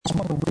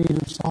to read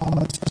a psalm.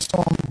 It's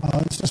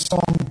a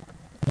psalm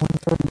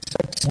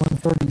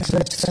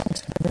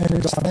 136. And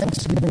it's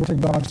thanksgiving to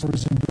God for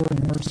His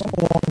enduring mercy.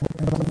 But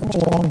I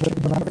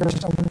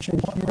want you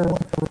to hear I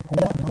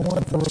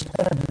want the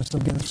repetitiveness to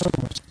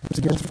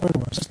get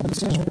through us.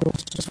 This is real.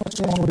 This is what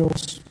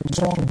Israel's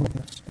song with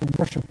us.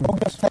 Worship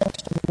with us.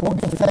 We'll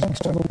give thanks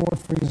to the Lord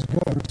for His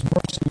good.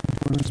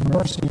 His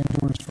mercy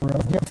endures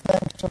forever. Give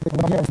thanks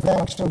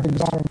to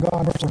the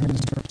God for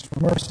His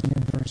mercy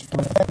endures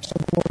forever.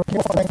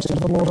 Give thanks to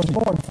the Lord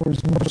for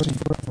His mercy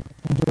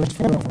endures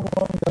forever.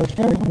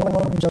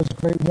 Everyone does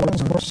great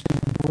works.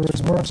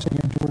 His mercy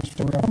endures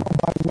forever.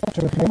 By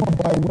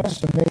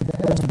wisdom made the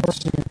heavens.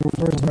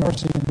 His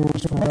mercy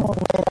endures forever.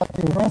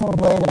 Whoever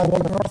laid out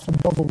the earth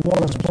above the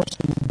waters.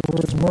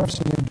 His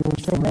mercy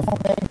endures forever.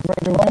 Made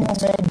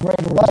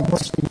great light.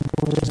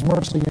 His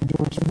mercy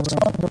endures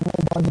forever.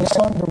 The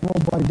sun to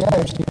rule by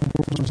day.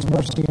 His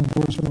mercy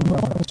endures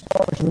forever.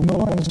 The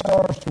moon and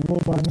stars to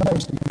rule by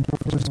night.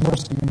 His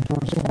mercy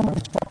endures forever.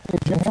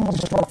 Him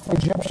struck the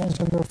Egyptians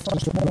in their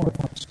firstborn.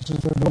 His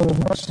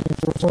mercy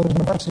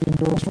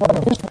endures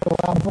forever.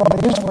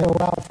 Israel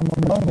out from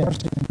among them.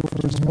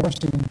 His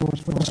mercy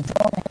endures forever.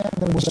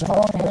 With a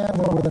strong hand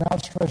and with an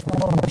outstretched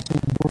arm.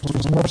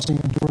 His mercy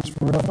endures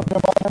forever.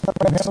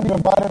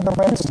 Divided the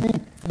Red Sea.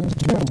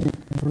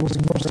 His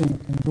mercy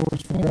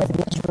endures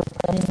forever.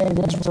 He made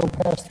Israel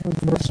pass through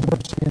the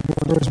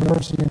His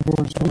mercy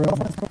endures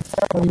forever.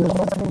 When He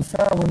was through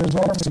Pharaoh and his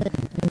army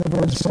in the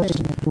Red Sea,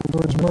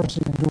 His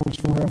mercy endures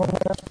forever. To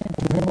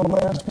Him the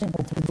last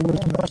people through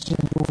His mercy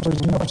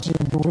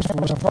endures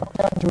forever.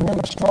 To Him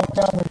struck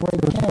down the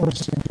great kings,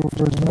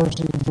 His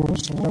mercy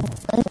endures forever.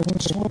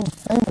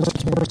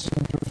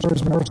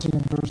 His mercy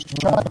endures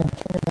forever.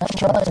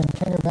 Giant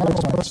king of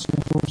Babylon,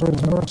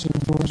 His mercy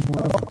endures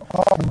forever.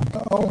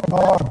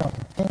 God,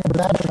 king of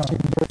Babylon,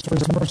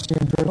 His mercy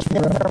endures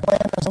forever.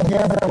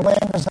 Their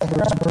land is a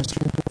heritage.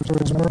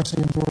 His mercy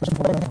endures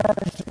forever.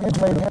 His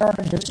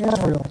heritage is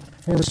Israel.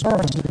 His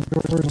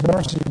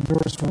mercy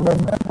endures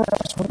forever.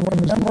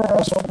 Remember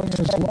us, our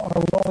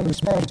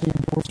lowliest mercy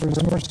endures.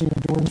 His mercy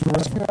endures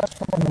forever.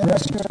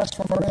 Rescue us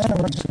from our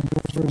enemies.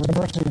 His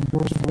mercy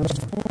endures forever.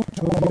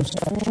 To gives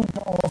food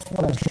to all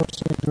flesh.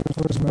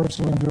 His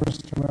mercy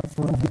endures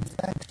forever.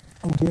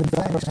 Give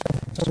thanks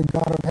to the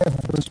God of heaven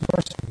for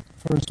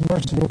His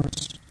mercy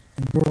endures.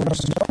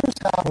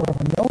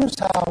 Notice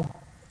how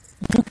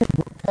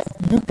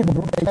you can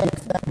make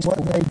thanks what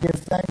they give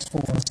thanks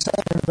for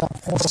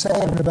and say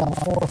it in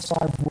about 4 or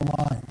 5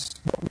 lines.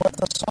 But what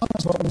the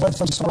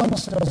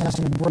psalmist does is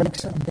he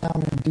breaks it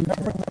down in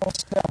detail.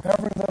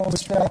 Every little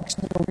step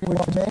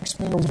makes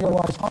me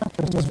realize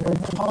conscious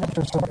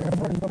of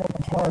every little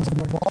part of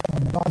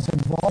God's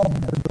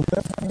involvement.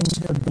 The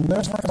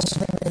deliverance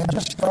thing they had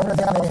just started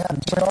out.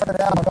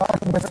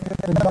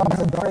 The God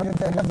who created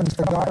the heavens,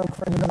 the God who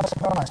created the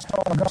sky,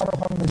 the God who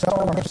hung the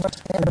stars,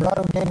 the God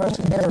who gave us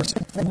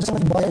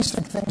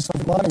basic things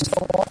of life.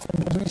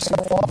 So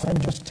often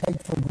just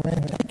take for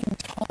granted.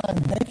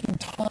 Taking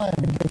time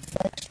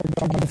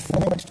to give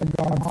thanks to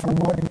God for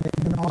what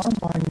in our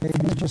mind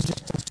maybe just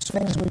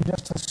things we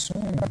just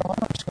assume.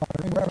 Honor God.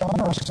 It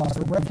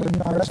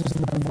recognizes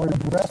that every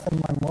breath in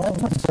my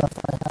lungs,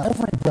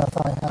 every breath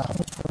I have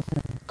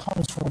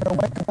comes from Him.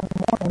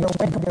 When I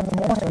wake up in the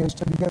morning is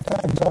to get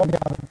that dog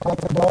out.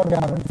 Take the dog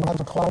out at 5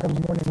 o'clock in the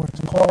morning when it's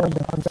cold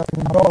and I'm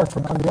getting dark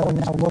for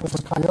coyotes. Now look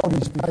for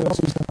coyotes because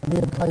we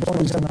have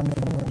coyotes in our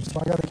neighborhood. So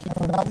I got to keep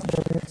them out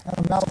there. And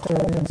I'm out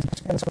there and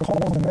it's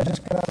cold and I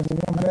just get out of the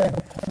warm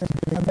bed.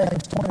 And then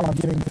I'm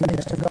giving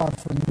thanks to God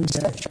for you.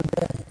 Set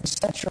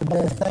your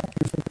day.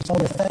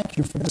 Thank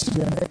you for this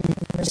day.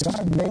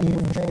 God made you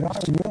and I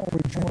will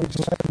rejoice.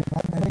 I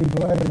may be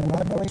glad and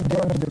I believe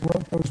God that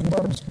wrote those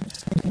words.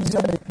 He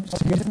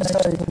didn't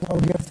say,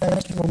 give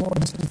thanks to the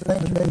Lord.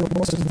 Thank the day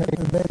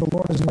the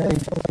Lord has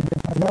made.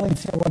 I really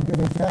feel like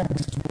giving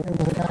thanks. It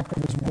was an act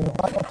of His will.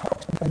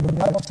 The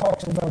Bible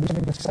talks about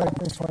giving a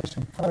sacrifice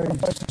and praise.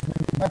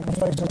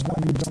 Sacrifices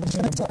when you don't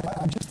sense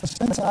that. Just the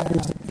sense of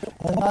it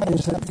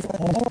is that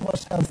all of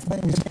us have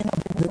things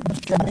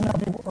that may not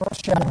be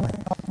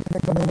earth-shattering.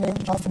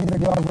 Not be that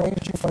God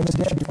raised you from the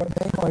dead, but it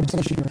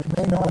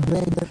may not be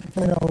that,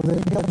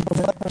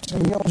 the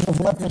heals of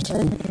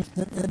leprosy.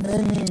 It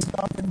may be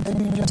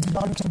just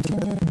God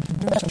continuing to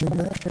bless your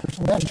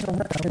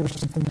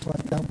riches and things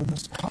like that with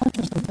us.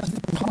 Consciously,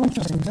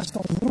 just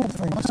a little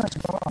thing.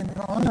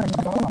 Honoring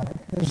God.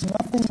 There's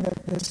nothing that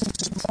is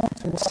small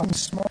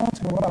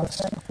to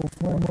us.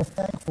 We're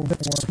thankful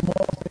that it's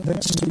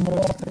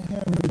small to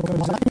Him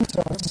because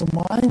it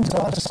reminds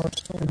us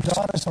that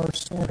God is our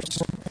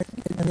source.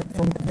 And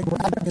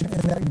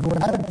that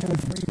gratitude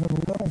for even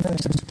little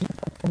things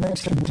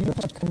makes a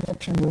deep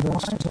connection with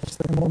us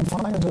and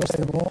reminds us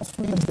that all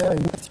through the day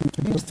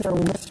He's there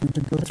with you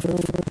to go through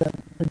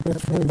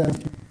that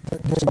day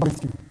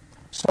with you.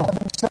 So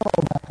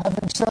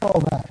having said all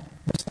that,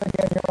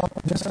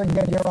 just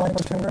again your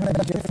opportunity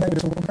to give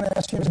thanks. So we're going to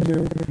ask you to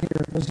do it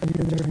here. Because if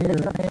you're here,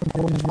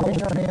 raise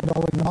your hand,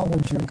 I'll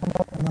acknowledge you. Come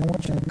up, and I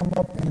want you to come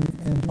up and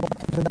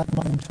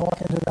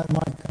talk into that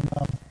mic.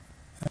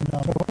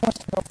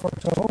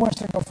 wants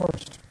to go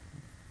first?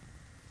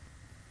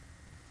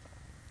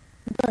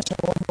 You guys say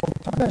always all the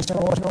time. You guys say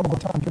always all the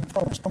time. You're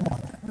first. Come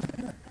on.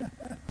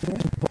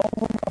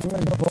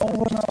 You're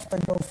bold enough to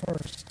go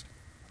first.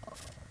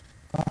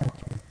 All right,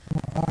 Keith.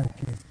 All right,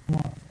 Keith. Come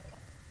on.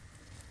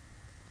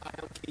 I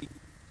am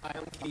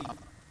Keith.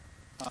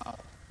 I'm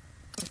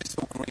just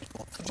so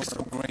grateful. I'm just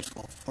so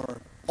grateful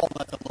for all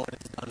that the Lord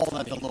has done. All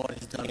that the Lord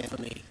has done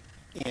for me.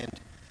 And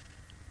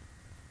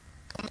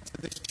coming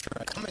to this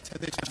church,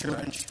 I've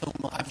learned so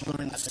much. I've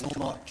learned so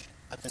much.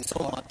 I've been so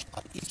much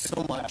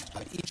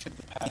by each of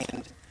the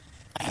pastors.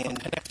 I have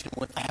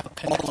a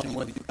connection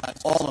with you guys.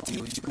 All of you.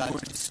 You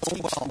guys do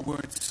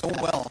words so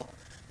well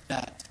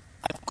that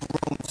I've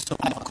grown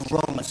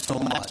so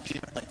much.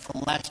 Like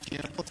from last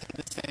year,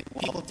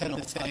 people tend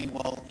to say,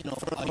 well, you know,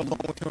 further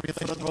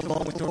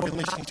along with your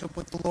relationship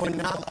with the Lord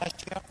now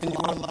than you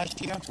were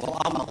last year. Well,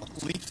 I'm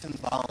leaps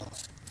and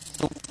bounds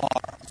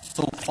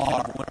so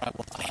far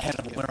ahead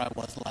of where I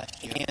was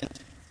last year.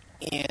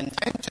 And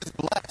I'm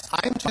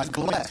just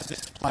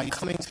blessed by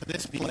coming to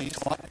this, being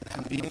taught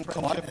and being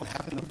taught and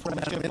having the people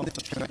that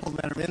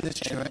are in this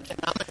church. And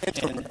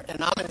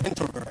I'm an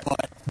introvert,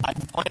 but I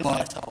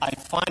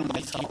find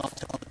myself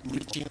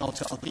reaching out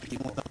to other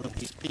people,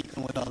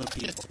 speaking with other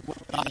people.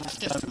 What God has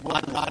done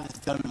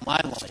in my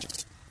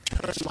life.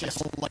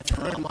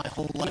 Turned my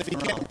whole life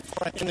around.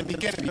 In the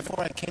beginning,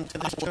 before I came to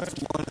this church,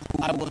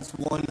 I was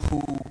one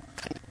who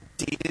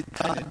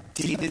kind of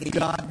dated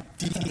God,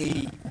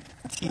 D-A-T-A,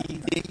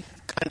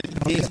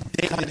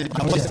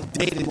 I wasn't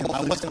dating him.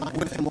 I wasn't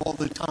with him all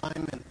the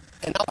time, and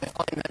now I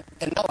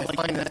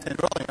find that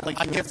earlier. Like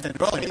I give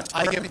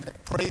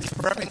praise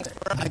for everything.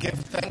 I give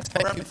thanks.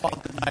 Thank you,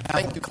 Father. I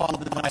thank you,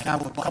 Father, that I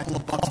have a couple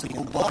of bucks to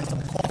go buy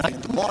some coffee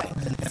in the morning,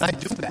 and I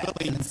do that.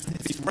 It's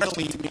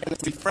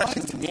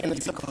refreshing to me, and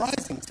it's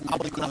surprising to me. I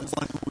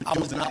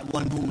was not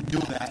one who would do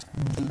that.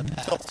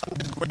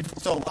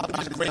 So I'm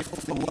just grateful.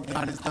 For what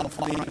God has done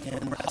for me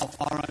and how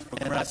far I've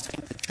progressed.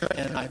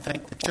 And I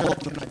thank the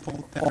church and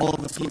all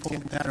of the people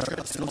that are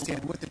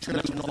associated with the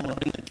church and all of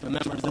the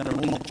members that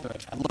are in the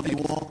church. I love you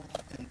all,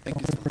 and thank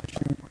you so much.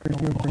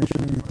 We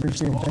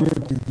appreciate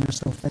you. You're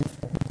so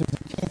faithful.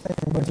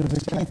 But there's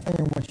a key thing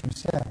in what you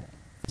said.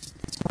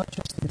 It's not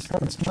just the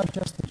church. It's not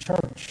just the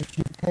church. If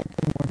you've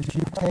taken what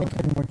you've heard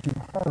and you've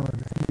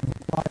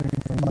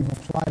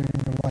applied it in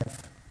your life.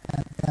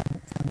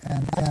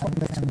 And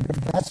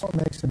that's what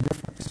makes a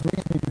difference.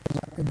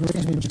 It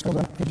grieves me because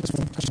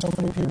so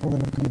many people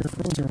that have come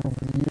through here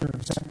over the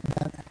years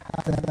that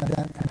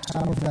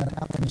have that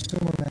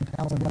consumer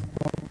mentality.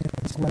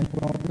 It's like,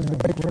 well, this is a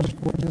great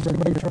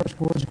church,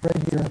 Lord's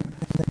great here.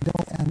 They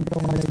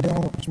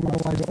don't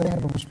realize they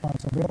have a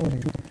responsibility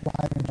to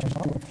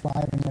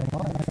apply it in their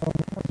life.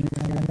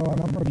 I know a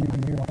number of you in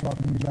here are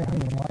talking about how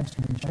your lives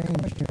can be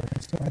changed here.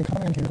 They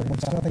come in here,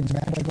 there's nothing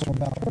magical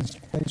about this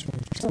place or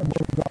the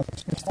Word of God.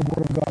 It's the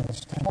Word of God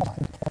that's taught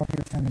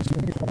here, and it's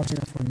been taught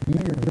here for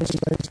years.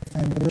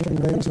 And it really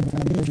lays a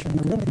foundation.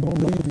 I really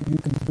believe that you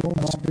can build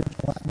a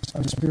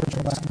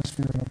spiritual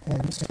atmosphere in a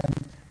place.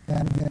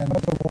 And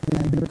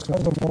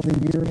because of all the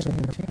years of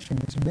your teaching,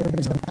 there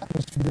is an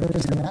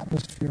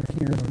atmosphere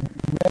here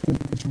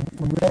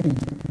ready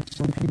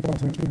for people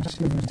to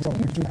receive as well.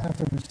 You have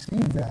to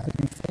receive that, to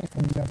be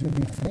faithful. You have to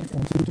be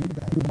faithful to do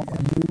that.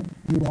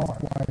 You are.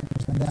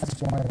 And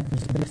that's why it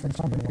takes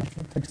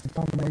the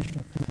combination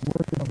of the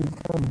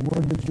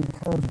word that you've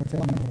heard, but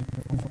then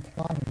you've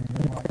applied it.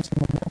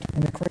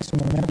 And it creates a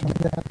momentum.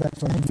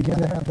 So you begin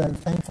to have that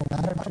thankful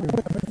attitude.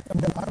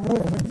 I don't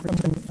want to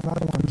preach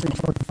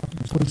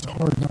but it's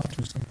hard not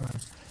to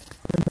sometimes.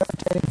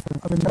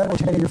 I've been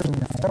meditating for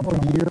several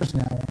years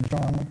now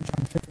on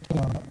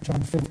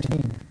John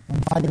 15,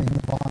 abiding in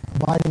the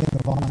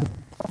vine.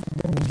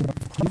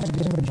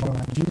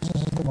 Jesus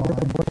is the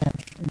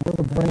branch. We're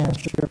the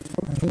branch.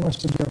 He wants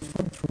to bear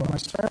fruit for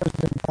us.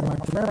 My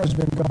prayer has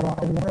been, God,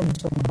 I want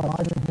to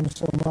abide in him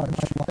so much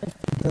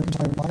that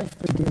my life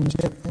begins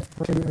to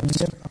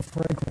emit a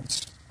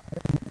fragrance.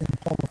 In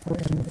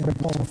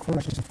Paul of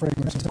course, it's a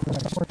fragrance of the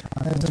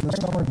summertime. As in the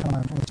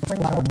summertime,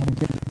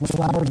 when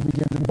flowers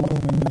begin to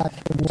bloom,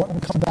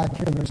 and come back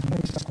here, there's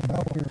honeysuckle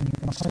out here, and you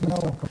can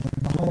smell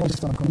the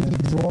honeysuckle, and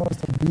it draws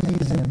the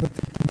bees in, but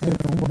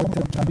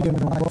to be an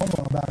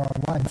aroma about our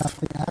life,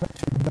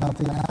 about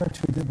the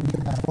attitude that we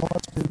have,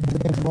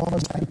 that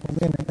draws people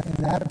in, and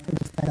the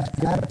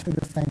attitude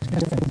of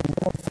thanksgiving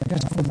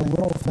for the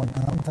little thing.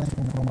 And I'm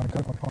thankful for my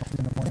cup of coffee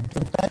in the morning.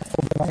 I'm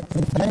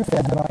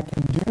thankful that I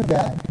can do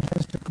that,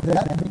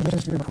 that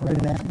begins to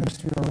create an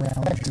atmosphere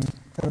around you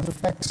that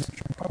affects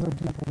other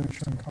people that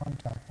you're in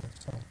contact with.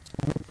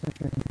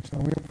 So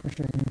we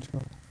appreciate you.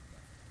 Too.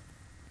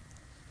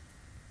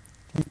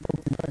 He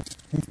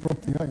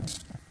broke the ice.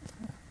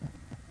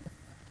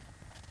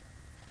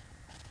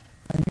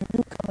 And you do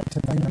come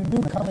tonight, and I'm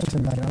going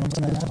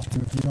to ask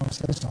you if you don't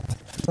say something.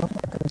 So I'm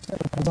not going to say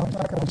it, because I'm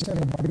not going to say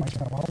it about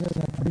myself. I'll just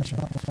preach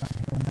about what I'm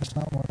here, and that's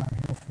not what I'm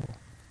here for.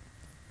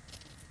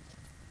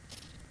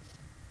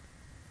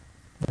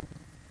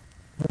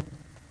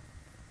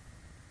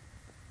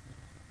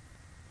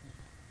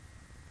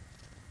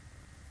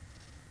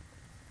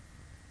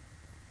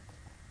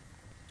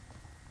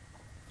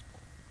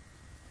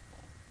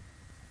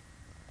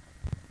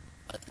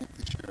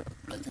 this year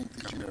I've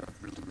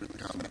really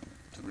come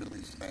to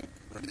really thank,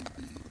 very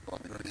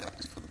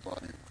happy for the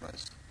body of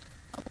Christ.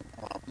 I'm a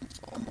problem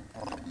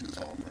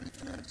solver,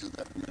 and I do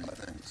that in many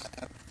things. I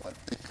have a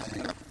thing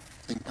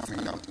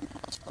coming out in the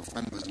hospital. A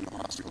friend was in the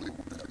hospital, he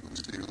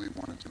really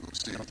wanted to go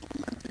see. I was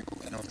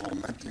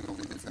lamenting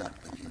over the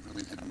fact that he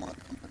really didn't want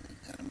company.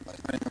 And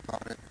like praying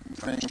about it,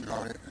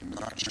 and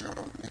not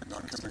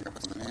coming up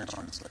with an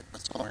answer. It's like,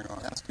 what's going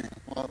on? Asking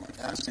about my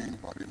friends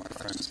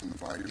in the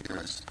body of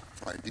Christ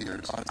for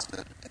ideas.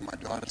 And my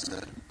daughter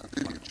said, a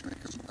video.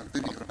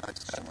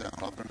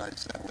 Robert and I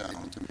sat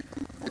down to make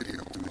him a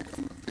video.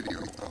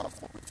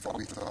 What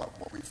we thought,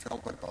 what we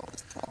felt about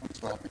it.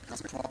 Problems are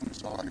becoming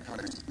so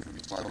excited to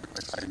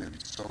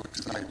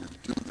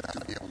do that, to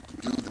be able to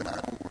do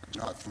that,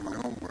 not through my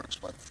own works,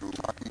 but through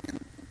talking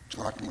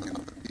with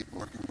other people,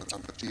 working with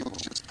other people,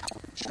 just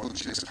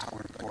how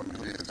important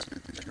it is.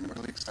 I'm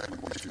really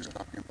excited what she was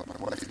talking about.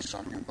 My wife is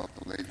talking about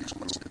the ladies, how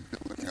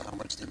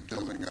much they're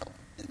building up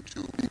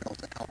into being able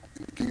to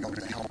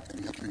help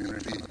in the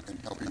community and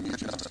helping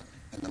each other.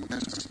 And the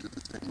ministers do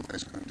the same. You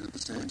guys are going to do the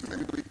same thing.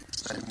 Really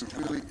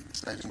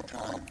exciting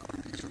time. I'm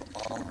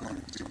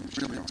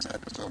really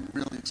excited. So I'm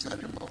really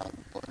excited about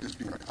just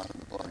being a part of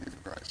the body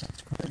of Christ.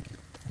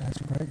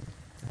 That's great.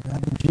 And I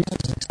think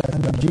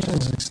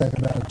Jesus is excited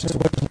about it too.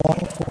 What he's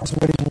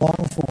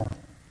longing for.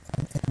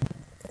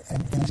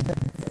 And he said,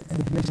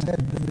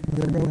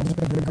 the world's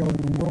going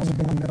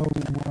to know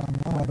where I'm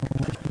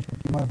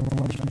not a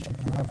relationship.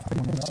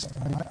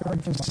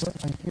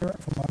 I hear it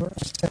from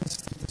others. I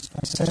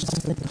sense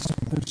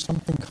there's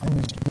something coming.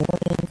 It's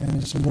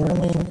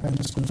learning, and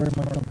it's very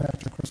much on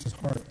Pastor Chris's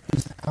heart.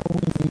 Is how we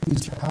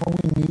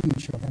meet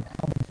each other, and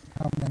how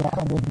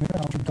God will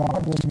minister to us.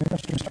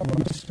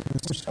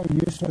 We're so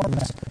used to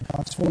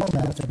God's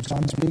format that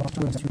God speaks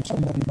to us through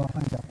somebody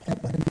behind us.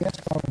 And yes,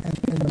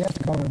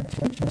 God will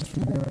teach us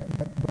through there,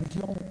 but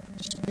He'll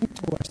speak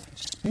to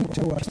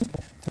us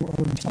through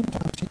others.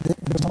 Sometimes He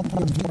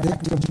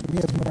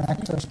has more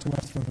access to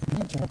us through the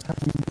media.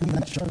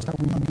 That shows how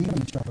we meet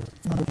each other.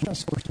 Not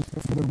just for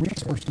the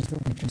resources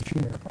that we can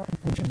share,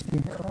 which is the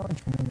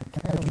encouragement.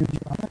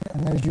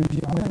 I'm an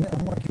introvert.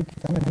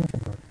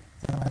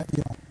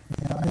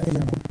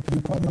 You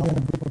put me in a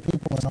group of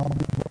people, and I'll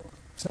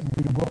sit and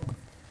read a book.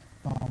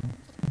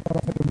 But I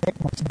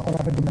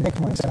had to make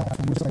myself,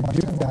 and as I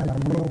do that, I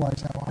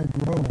realize how I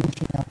grow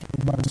reaching out to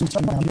everybody.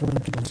 Some of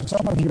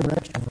you are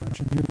extroverts,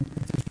 and you do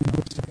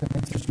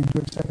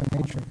it second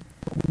nature.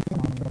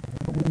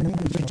 But we need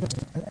each other.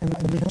 And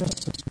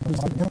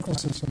there's an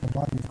emphasis of the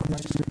body of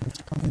Christ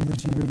that's coming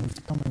this year, that's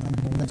coming.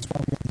 And that's why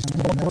we have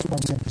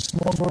these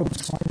small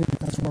groups.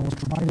 That's why we're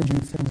trying to do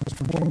things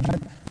for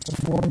changing the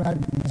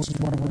format. This is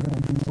why we're going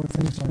to do more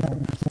things like that.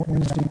 More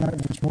Wednesday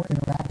night, it's more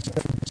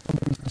interactive.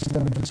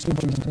 Instead of just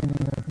simply standing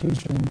there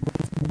teaching,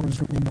 more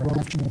through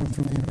interaction.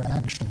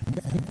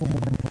 People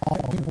more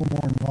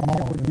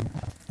involved.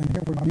 And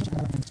here we're using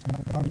that.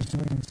 God is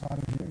doing inside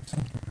of you.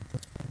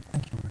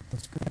 Thank you, Rick.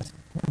 That's good.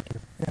 Thank you.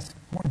 Yes,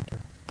 morning, dear.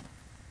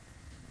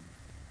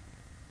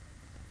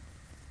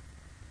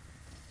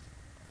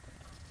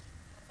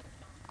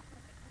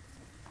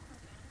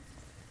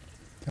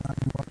 Can I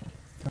do what?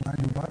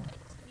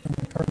 Can you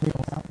turn me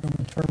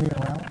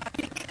around?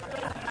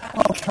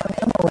 Oh,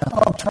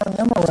 turn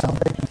them around.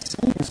 They can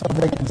see you, so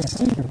they can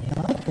see you, and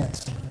I can't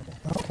see you.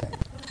 Okay.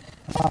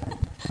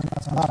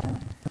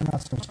 They're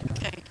not so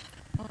scary.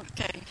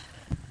 Okay.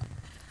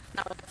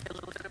 Now I feel a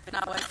little bit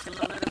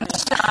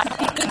shy.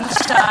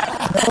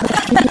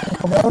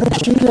 Notice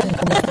she didn't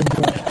come up and do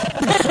it.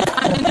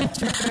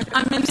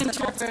 I'm an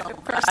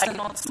introverted person.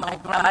 My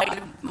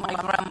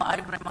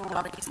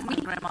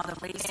grandmother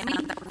raised me,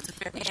 and I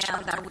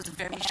was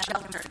very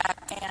sheltered.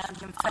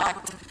 And in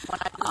fact, when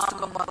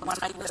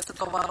I used to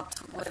go out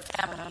with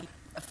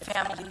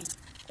families,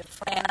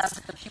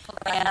 friends, the people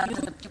that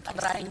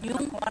I knew,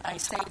 when I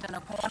stayed in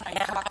a corner,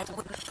 I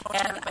wouldn't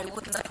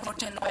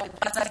know,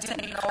 because I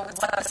didn't know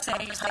what to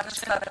say, how to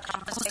start a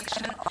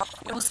conversation.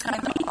 It was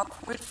kind of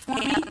awkward for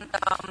me,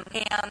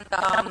 and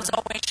I was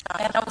always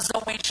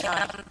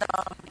shy.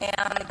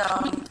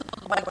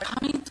 By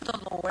coming to the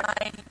Lord,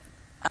 I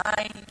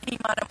came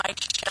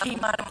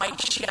out of my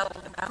shell.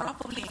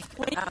 Probably,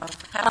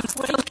 I'm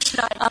still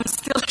shy.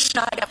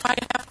 If I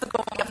have to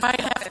go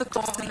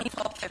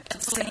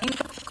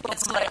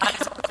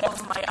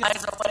close my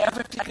eyes or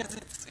whatever, because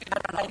it's,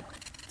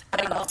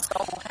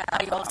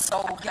 I also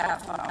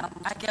have,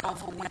 I get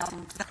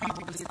overwhelmed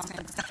probably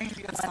sometimes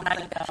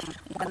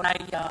when I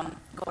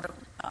go to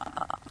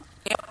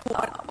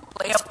airport,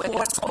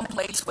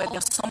 someplace where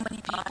there's so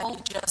many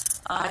people,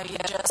 I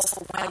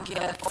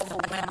get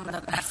overwhelmed, and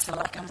I feel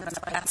like I'm going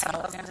to pass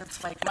out, and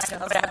it's like has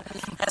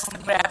to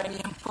grab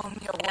me and pull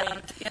me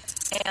away.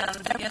 It's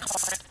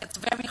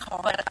very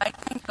hard. But I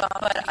thank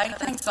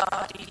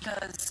God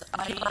because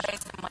I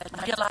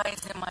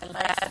realized in my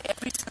life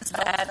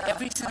that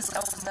ever since I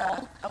was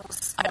small, I've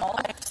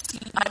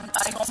seen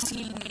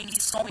seen me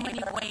so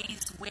many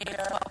ways where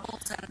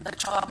the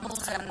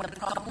troubles and the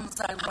problems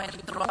I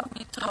went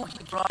through,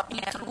 He brought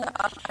me through.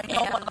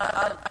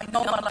 I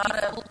know a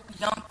lot of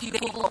young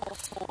people,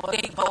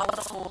 they go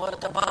for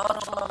the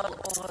bottle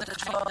or the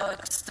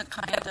drugs to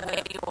kind of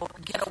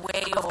get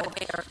away or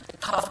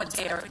cover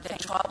their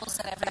troubles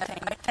and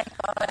everything.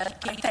 I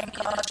thank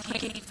God He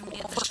gave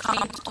me the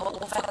strength to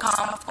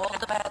overcome all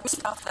the bad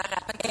stuff that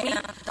happened to me.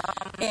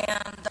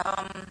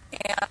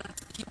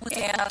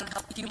 And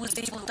He was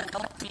able to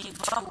help me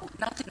grow,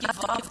 not to give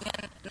up,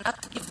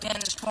 not to give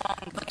in strong,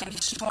 but to be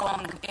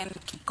strong and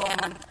keep going.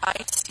 And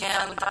I see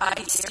a lot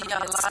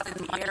of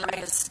the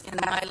areas in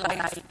my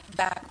life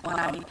back when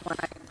I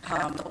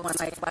have those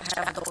nice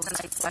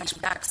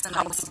flashbacks and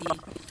I see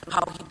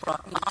how He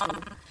brought me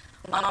through.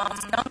 When I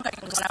was young, I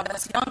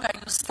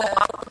used to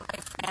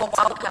go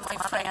out with my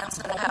friends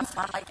and have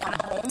fun, like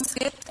at home,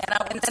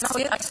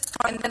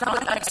 and then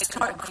I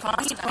started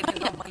crying. I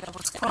didn't know why I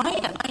was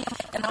crying, and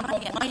I'm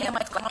like, why am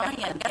I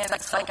crying?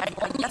 It's like I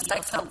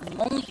felt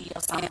lonely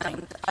or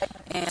something.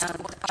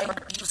 And I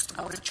used to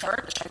go to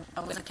church. I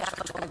was a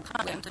Catholic all the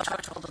time. I went to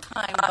church all the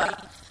time.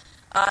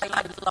 I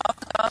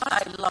loved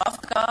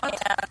God,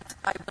 and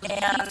I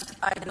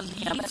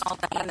believed in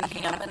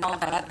Him and all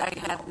that. I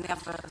had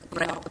never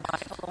read the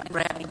Bible or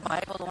anything,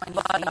 but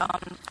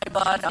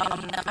I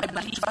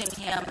believed in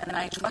Him and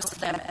I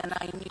trusted Him, and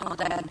I knew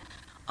that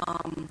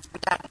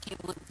He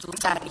would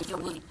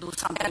do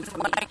something. And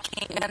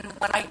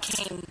when I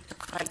came to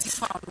Christ, He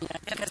found me.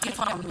 He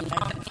found me. He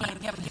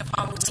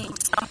found me.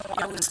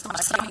 I was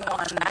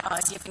someone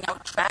giving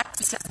out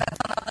tracts,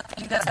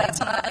 because that's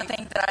another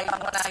thing that I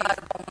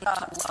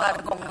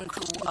started going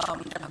to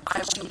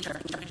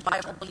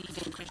Bible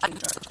believing Christian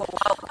church.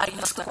 I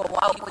used to go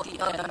out with the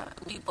other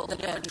people to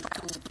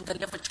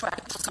deliver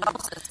tracts to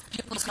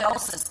people's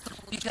houses,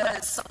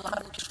 because a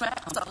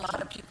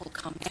lot of people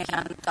come,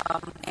 and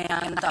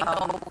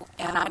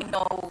I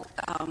know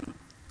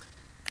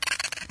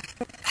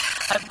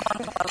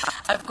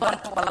I've gone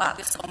through a lot.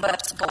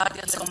 God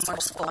is so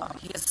merciful.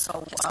 He is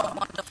so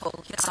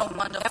wonderful. He is so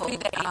wonderful. Every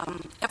day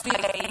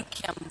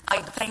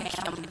I thank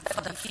Him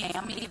for the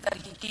family that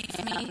He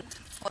gave me,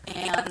 for the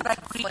air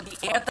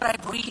that I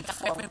breathe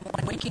every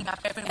morning, waking up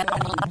every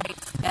morning,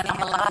 and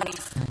I'm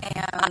alive.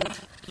 And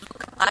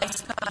I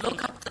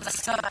look up to the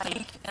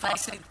sky and I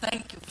say,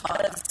 thank You,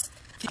 Father.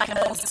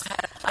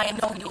 I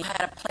know you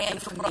had a plan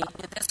for me, and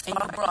you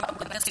brought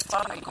me this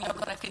far. You're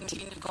going to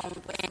continue going.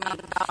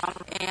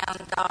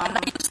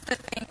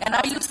 And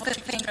I used to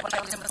think when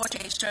I was in the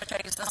Portuguese church, I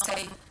used to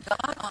say,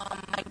 God,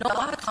 I know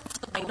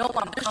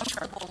I'm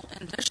comfortable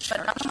in this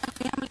church,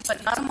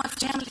 but none of my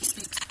family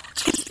speaks.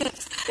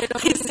 It's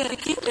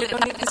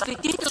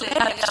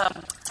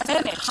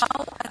Spanish.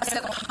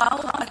 How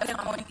am I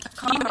going to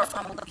come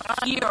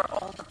from here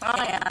all the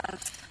time?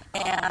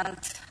 And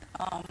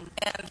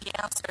he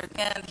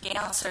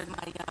answered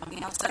my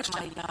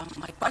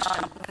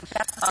question. When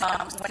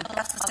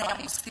Pastor Sam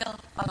was still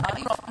alive, I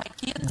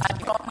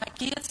brought my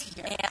kids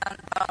here, and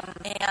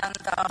they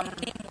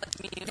came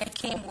with me. They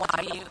came for a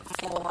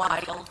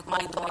while.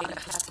 My daughter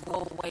has to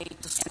go away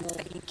to school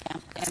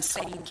and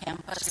stay in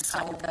campus.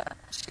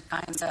 She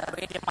kind of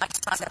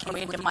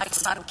my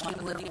son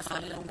came with me for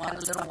a little while,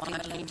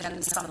 and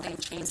then something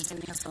changed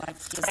in his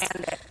life. His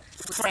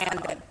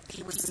friend,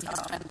 he was in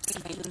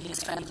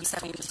his friend was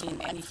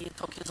 17, and he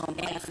took his own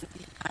life,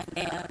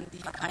 and he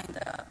kind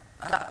of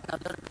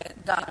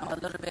got a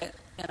little bit,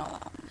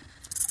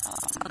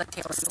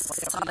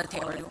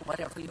 solitary or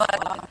whatever.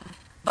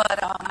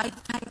 But I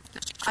thank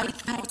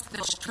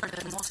this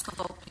church most of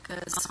all,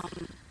 because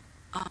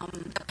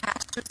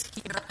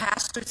the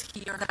pastors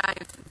here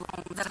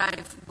that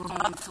I've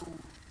grown to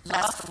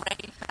love,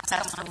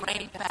 Pastor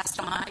Ray,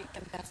 Pastor Mike,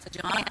 and Pastor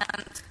John,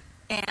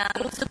 and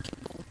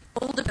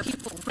older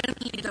people,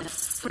 friendly, the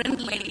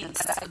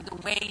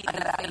way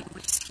that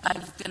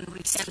I've been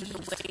received,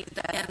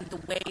 the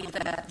way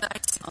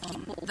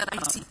that I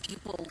see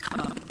people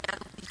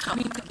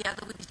coming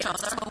together with each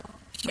other.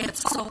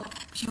 It's so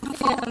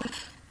beautiful,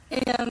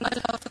 and I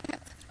love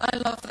that.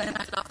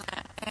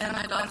 And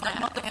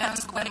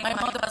when my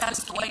mother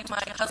passed away,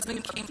 my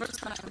husband came for the first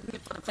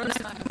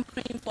time,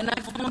 and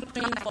I've been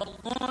praying for a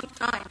long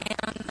time,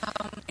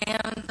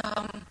 and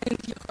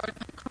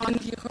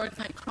he heard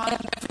my cry.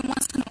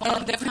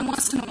 And every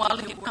once in a while,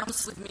 he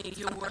comes with me.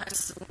 He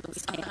works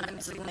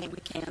sometimes in the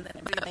weekend and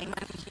everything.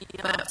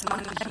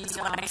 Sometimes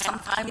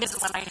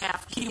when I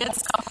have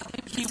kids,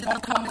 he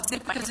won't come and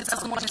sit because he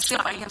doesn't want to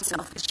sit by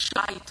himself. He's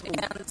shy too.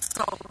 And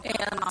so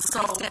I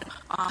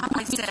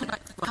said,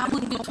 how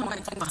would we do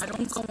anything if I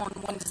don't go on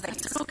Wednesday?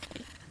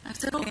 I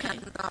said, okay.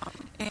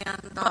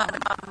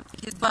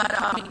 But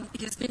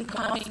he's been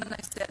coming, and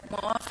I said,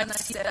 more often I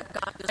see that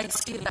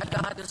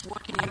God is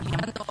working. My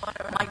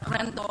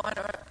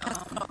granddaughter has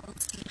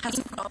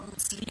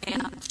problems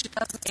sleeping. She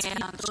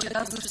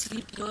doesn't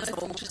sleep good.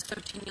 She's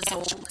 13 years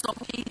old.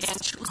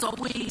 And she was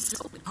always,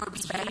 her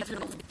behavior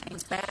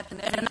was bad.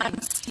 And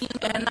I'm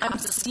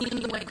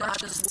seeing the way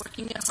God is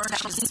working in her.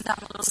 She's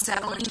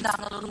settling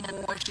down a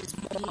little more. She's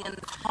more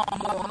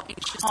calm.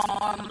 She's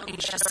arm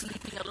is just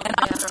sleeping a little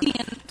better.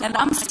 And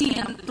I'm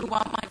seeing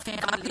throughout my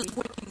family,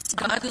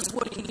 God is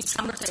working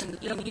something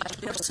in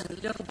each person,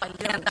 little by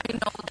little.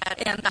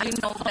 And I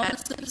know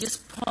that His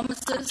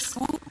promises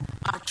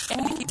are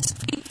true,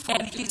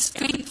 and He's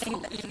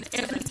faithful in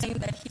everything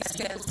that He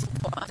says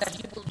that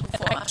He will do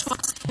for us.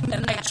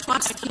 And I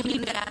trust Him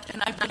in that,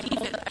 and I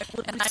believe it,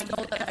 and I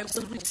know that I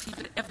will receive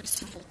it every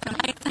single time.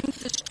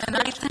 And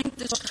I thank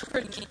this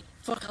church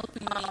for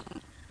helping me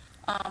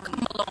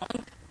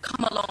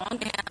come along,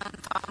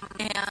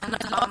 and I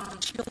love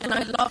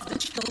the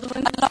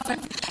children.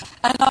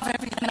 I love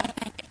everything. I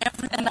thank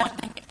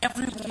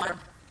everyone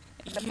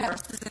here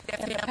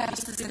and their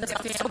families in their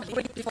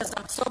family, because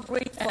I'm so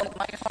grateful.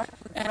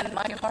 And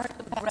my heart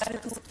of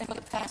gratitude for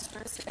the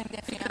pastors and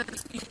their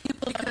families. You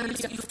people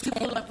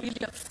are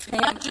really a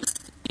family.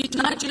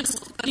 Not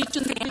just each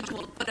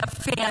individual, but a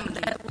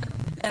family.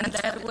 And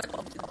that's what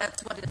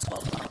it's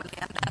all about.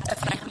 And that's a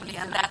family.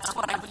 And that's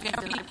what I'm a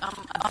very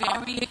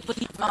big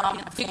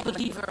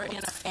believer in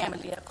a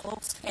family.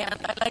 And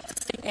I like to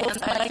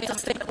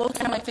stay close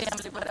to my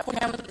family, but a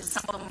family is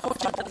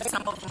unfortunately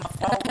some of them are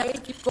far away.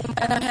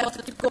 And I have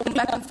to keep going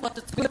back and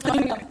forth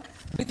between them.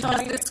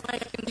 Because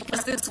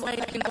this way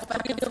I can have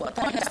three little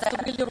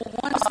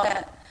ones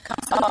that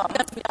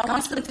constantly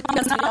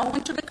tells me, I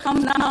want you to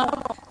come now.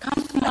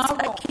 Come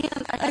tomorrow.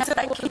 I said,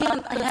 I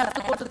can't. I have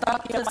to go to the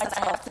doctors.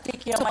 I have to take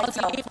care of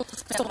myself.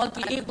 So I'll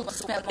be able to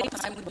spend more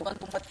time with one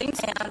things,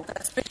 and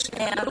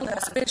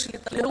especially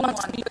the little one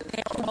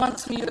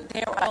wants me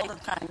there all the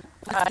time.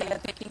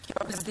 Taking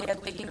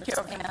care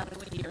of him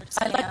for years.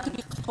 I like to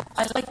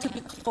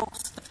be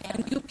close to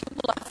family.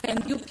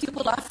 And you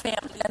people are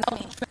family, and I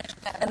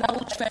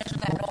will treasure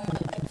that all my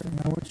life. You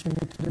know what you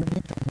need to do? You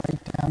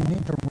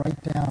need to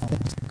write down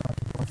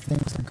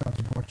things that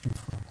God's brought you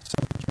from,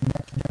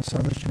 so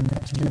that your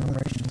next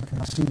generation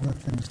can see the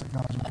things that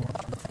God's brought you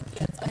from.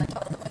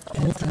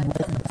 You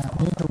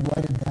need to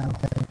write it down.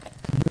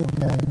 You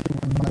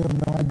have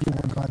no idea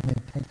where God may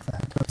take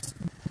that, because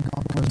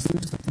God will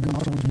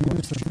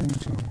use the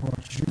things He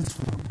brought you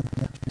through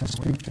to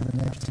speak to the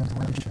next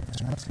generation,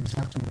 and that's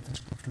exactly what the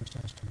Scripture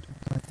says to do.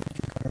 And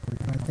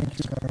I think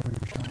you got every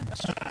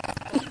chance.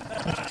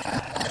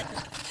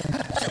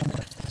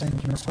 Thank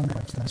you so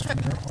much. That's from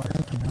your heart.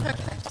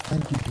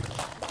 Thank you.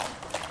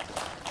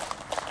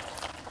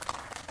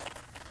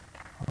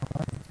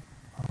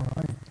 All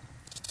right.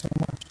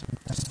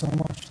 So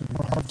much.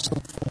 Our heart's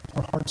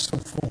so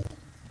full.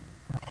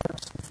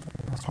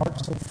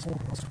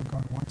 That's what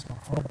God wants. Our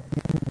heart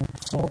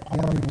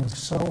being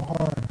so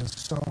hard,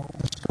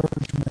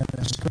 discouragement, and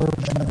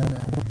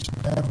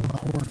bad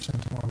reports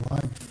into our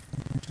life.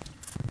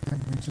 We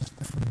just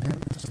forget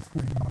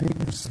the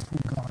bigness of who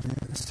God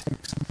is.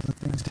 Take some of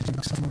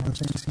the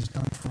things He's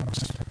done for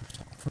us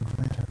for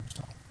granted.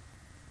 So,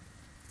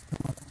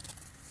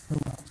 who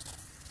else?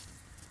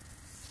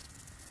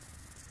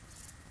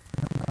 I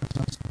know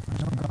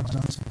God's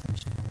done some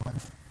things in your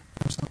life.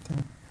 You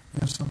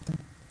have something?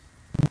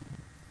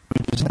 We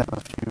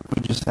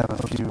just have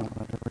a few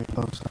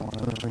posts on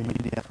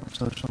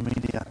social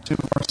media. Two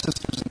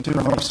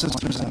of our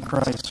sisters in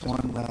Christ.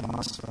 One,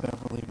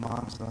 Beverly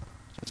Monza,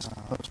 just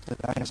posted.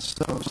 I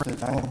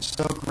am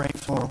so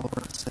grateful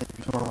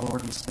to our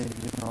Lord and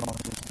Savior for all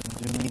He's been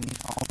doing.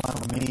 All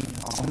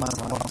my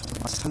loss of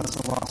my sons,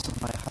 the loss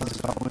of my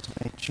husband.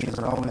 She has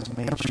always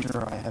made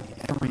sure I have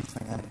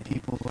everything, and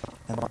people who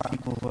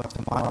up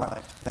to my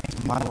life.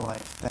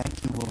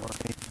 Thank you, Lord,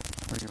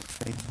 for your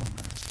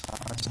faithfulness.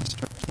 Our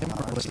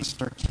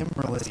sister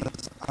Kimberly,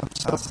 I'm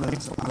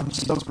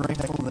so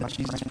grateful that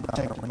she's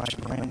protected my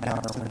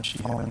granddaughter when she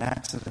had an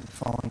accident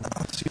falling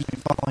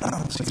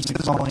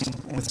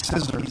with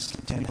scissors,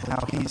 and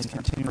how He's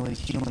continually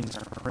healing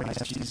her. Praise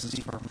Jesus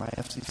for my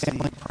FCC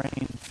family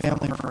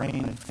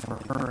praying, and for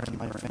her and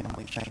my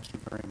family. Thank you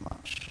very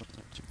much.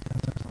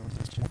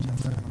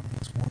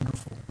 It's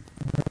wonderful.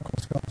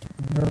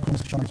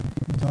 Miracles God's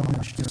done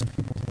in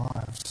people's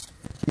lives.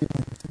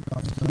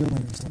 God's done in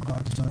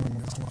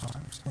their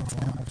lives, our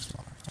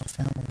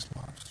families'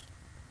 lives.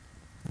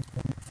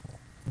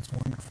 It's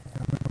wonderful. I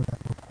remember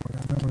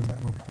that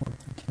report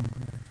that Kim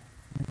did.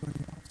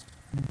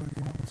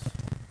 Anybody else?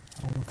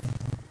 I'll look at them.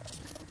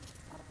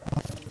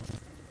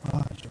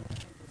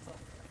 George.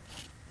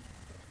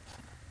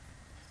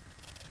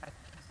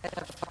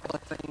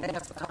 I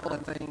have a couple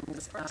of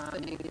things.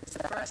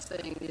 The first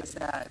thing is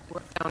that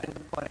we're down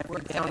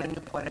in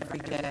Newport every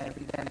day,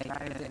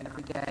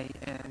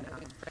 and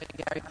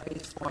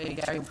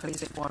Gary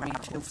prays for me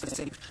too for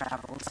safe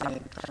travels,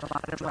 and a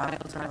lot of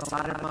miles.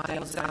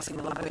 I see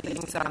a lot of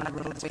things on the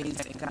roadways,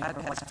 and God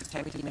has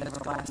protected me over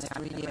the last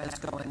 3 years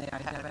going there. I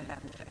haven't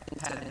had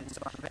an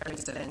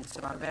incident, so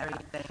I'm very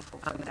thankful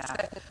for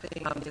that.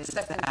 The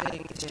second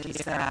thing is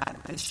that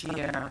this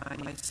year,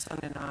 my son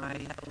and I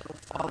had a little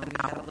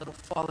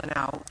falling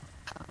out.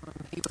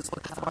 He was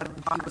looking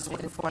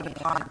for an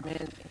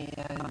apartment, and he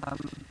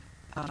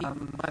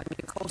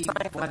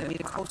wanted me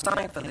to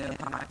co-sign for the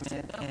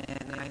apartment,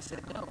 and I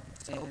said no.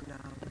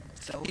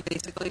 So he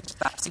basically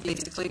stopped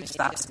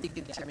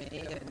speaking to me,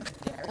 and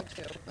Gary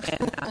too.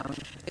 And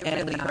it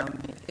really hurt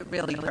me. It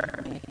really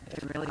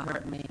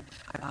hurt me.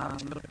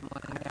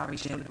 I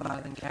showed it more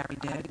than Gary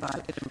did, but I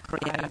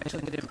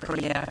took it in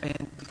prayer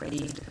and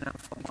prayed.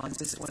 And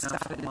this one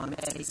started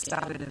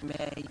in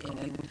May, and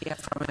I didn't hear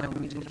from him.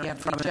 We didn't hear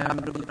from him.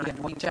 We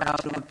would reach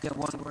out, we would get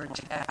one word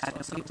chat,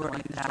 and we were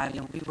like that,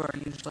 and we were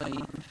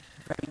usually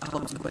very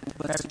close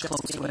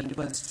when it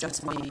was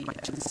just me, my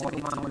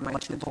mom and my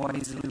two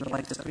boys. We were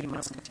like the three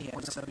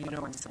musketeers. So,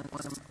 one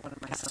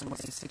of my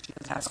sons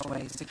passed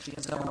away 6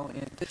 years ago,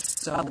 and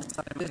so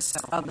this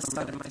other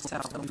son of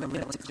myself, we were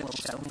really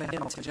close. So for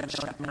him to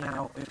just shut me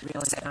out, it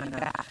really kind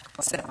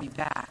of set me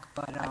back.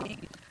 But I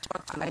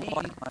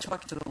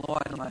talked to the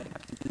Lord, like, you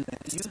have to do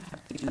this. You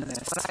have to do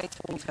this.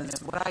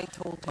 What I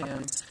told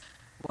him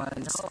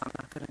was,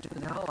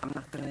 no, I'm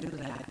not going to do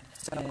that.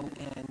 So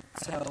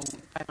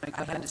I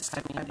had to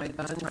step my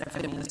guns. It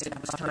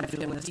was time for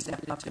him to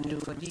step up and do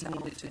what he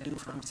needed to do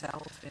for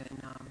himself.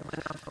 And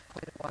went out for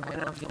quite a while,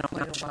 not for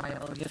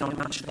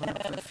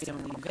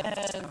family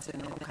events and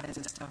all kinds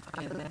of stuff.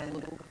 And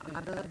then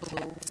out of the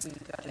blue, we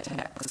got a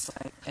text,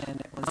 and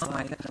it was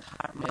like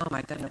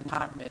an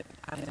apartment.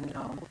 And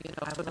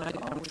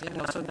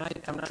so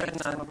night, I'm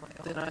treading on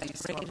the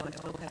ice.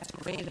 That's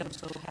great. I'm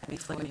so happy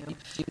for you. And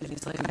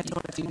he's like,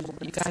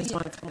 you guys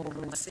want to come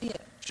over and see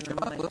it? Sure,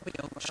 we'll be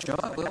over.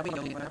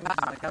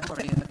 I'm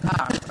already in the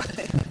car.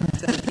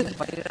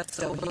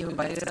 So he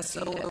invited us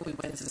over. We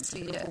went to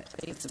see it.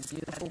 It's a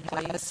beautiful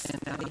place,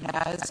 and he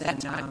has.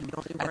 And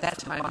at that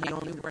time, he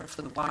only worked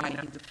for the wine.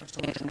 And since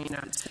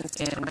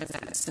the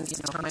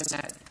time that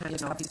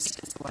he's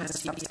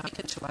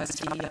speaking to us,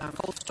 he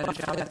posted a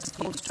job at the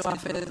post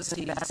office.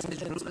 He asked me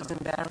to live in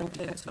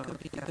Barrington, so it could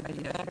be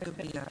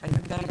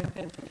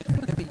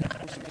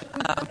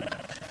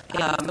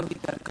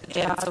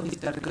so he's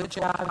got a good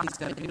job, he's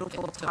got a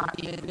beautiful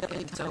property,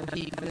 so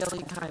he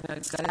really kind of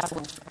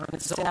established on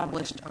his own.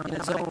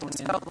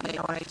 And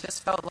I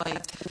just felt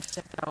like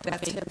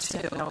that's him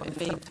too,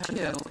 faith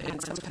too.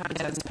 And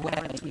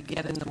sometimes we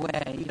get in the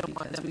way. We don't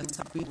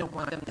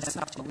want them to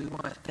suffer. We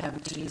want them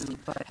to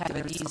have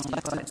it easy.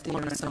 But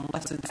there are some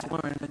lessons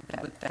learned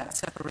with that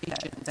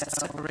separation.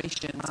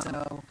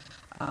 So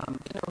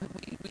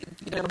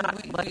we're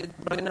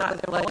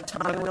not like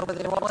time over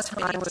there all the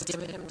time. We're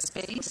giving him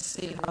space,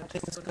 see how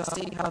things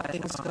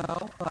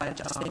go. But I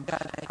just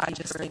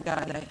thank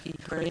God that he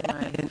prayed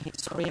and he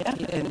saw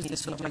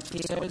my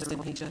tears,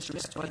 and he just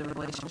restored the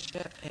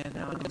relationship. And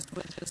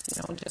we're just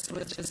different.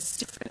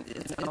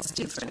 It's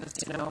different.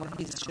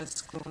 He's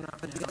just grown up.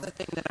 But the other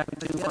thing that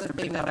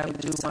I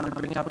would do want to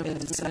bring up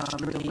is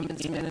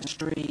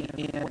ministry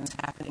and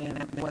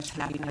what's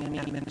happening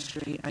in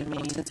ministry. I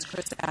mean, since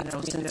Chris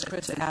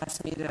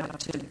asked me to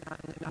take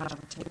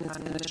this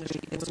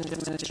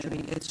ministry,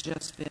 it's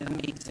just been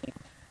amazing.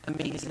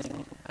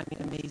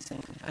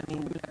 I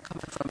mean, women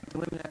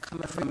are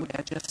coming from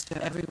everywhere just to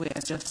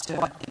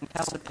support and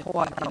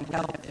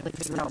help and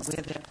figure out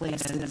where their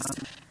place is.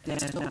 They're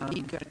so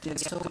eager to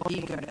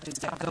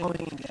get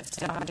going and get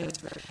started.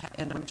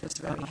 And I'm just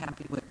very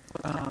happy with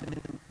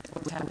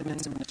what's happening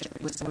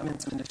with the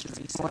women's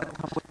ministry. More to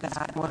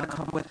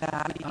come with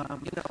that.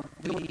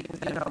 We're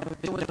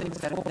doing things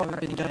that have never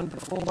been done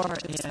before,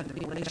 and the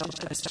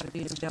relationships that are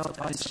being built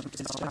is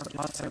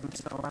awesome.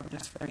 So I'm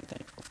just very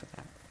thankful for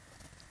that.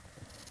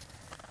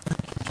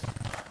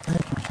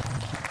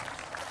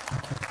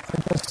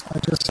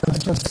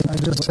 I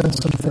just said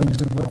some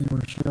things of what you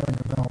were sharing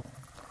about.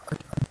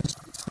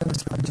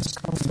 I just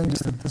think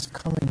that this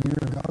coming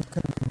year,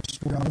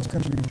 God's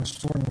going to be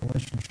restoring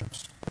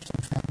relationships,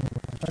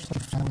 especially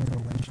family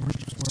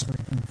relationships, where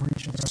they've been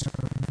breached,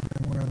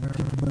 where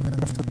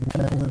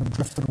they've been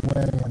drifted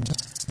away, and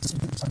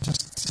I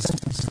just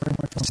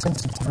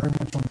sense it's very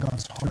much on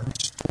God's heart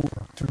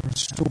to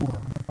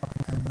restore.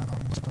 And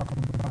we're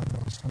talking about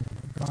those things.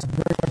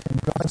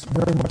 God's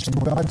very much in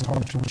God's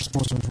heart to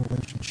restore those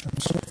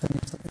relationships.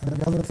 And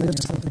the other thing is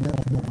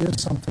there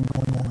is something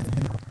going on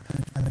here.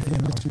 And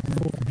again, as you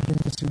begin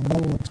to see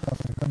rumbling stuff,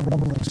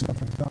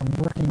 it's God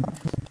working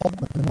from the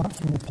pulpit, but not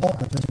from the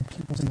pulpit. There's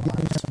people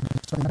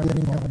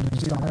getting out of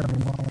desire to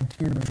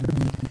volunteer, to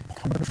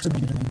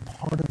contribute, to be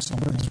part of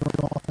something.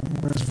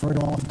 Whereas very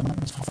often,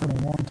 it's for a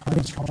long time,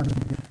 it's hard to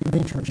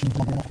get church and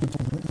get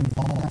people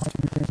involved.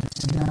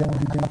 You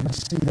begin to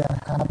see that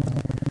happen,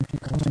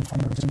 coming from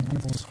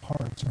people's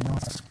hearts, and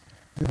that's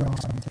good.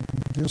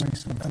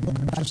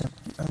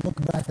 I look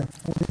back at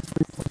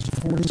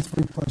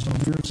 43 plus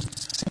years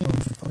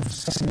of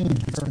seeing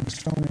church,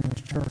 showing the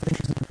church,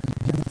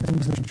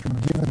 things that are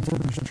given to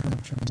the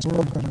church, and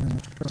words that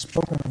are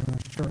spoken of the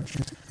church.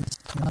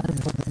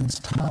 It's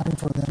time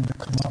for them to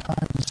come up,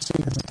 time to see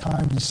it. It's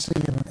time to see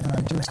it, and I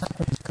just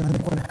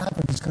what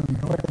happens is going to be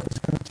great. It's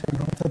going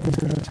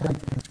to take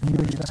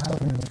years to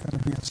happen. It's going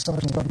to be a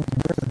sudden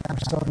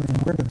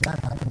where did that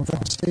happen? We're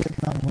going to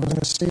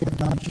see it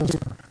not just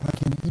like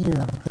in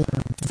here,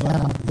 there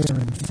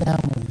in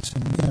families,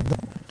 and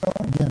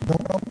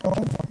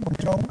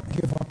don't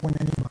give up on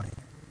anybody.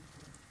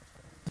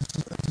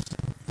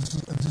 This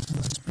is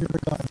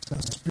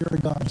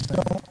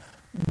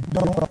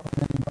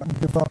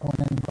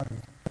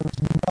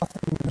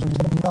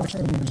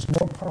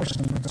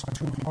person that's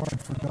too hard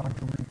for God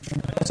to reach.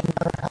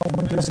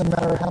 It doesn't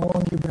matter how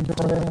long you've been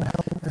praying.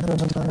 It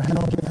doesn't matter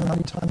how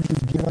many times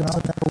you've given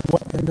up.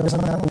 It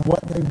doesn't matter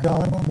what they've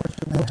done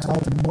and how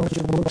much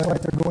it looks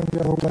like they're going the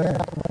other way.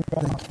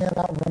 They can't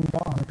outrun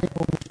God.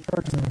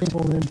 The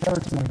people in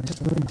church, and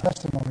just living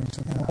testimonies.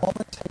 And all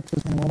it takes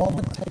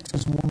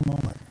is one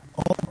moment.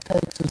 All it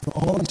takes is the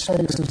Holy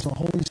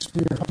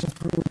Spirit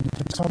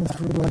to come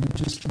through and to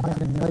just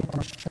shine and light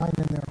or shine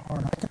in their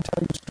heart. I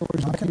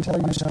can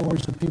tell you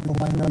stories of people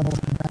I know who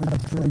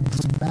have very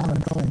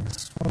dramatic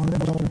things.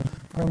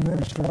 From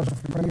ministers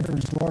for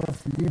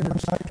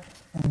years,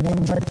 and an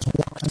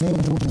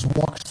angel just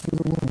walks through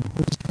the room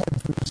with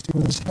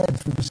his head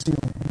through the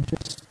ceiling and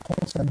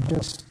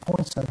just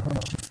points at her.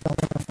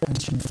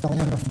 She fell on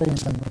her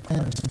face and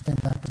repented and came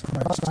back to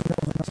Christ.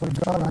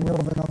 I know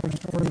of another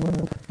story when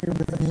an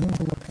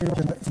angel appeared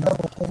in a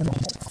federal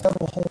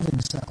holding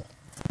cell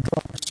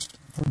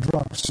for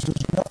drugs.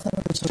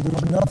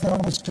 There's nothing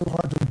that's too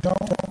hard to do.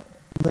 Don't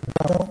let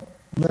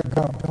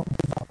go.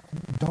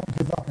 Don't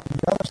give up.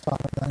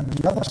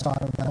 The other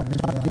side of that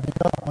is not giving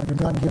up. When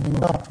you're not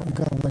giving up, you've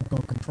got to let go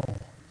control.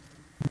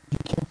 You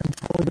can't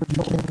control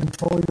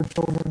your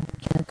children.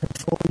 You can't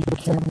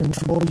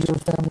control your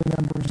family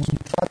members. You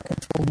try to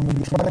control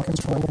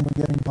them and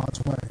get in God's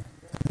way.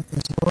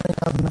 It's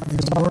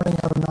learning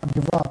how to not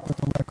give up, but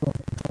to let go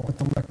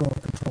of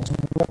control.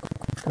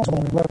 So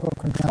when we let go of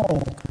control,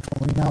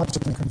 we now it's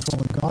in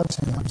control of God's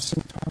hand. I've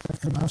seen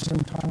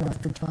time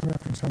after time.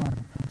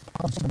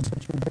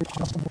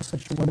 Impossible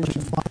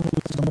situation.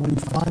 Somebody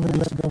finally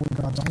let go of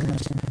God's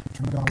hand.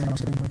 And God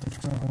was able to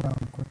turn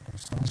around quickly.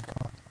 So it's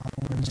God. I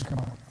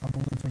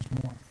believe there's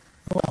more.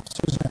 Who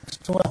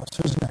else?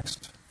 Who's next?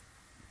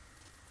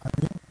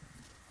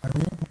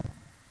 Irene?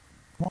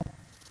 Come on.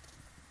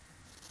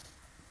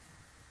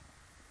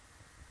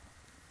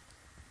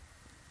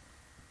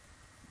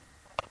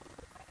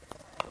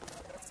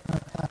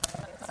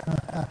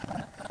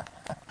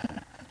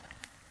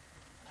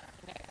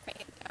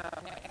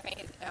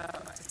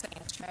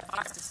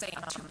 To say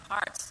in two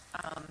parts.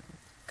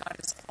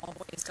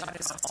 God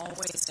is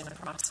always in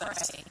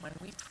process. When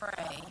we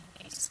pray,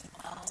 He's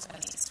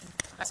always.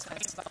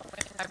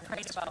 I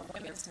prayed about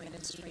women's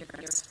ministry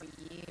here for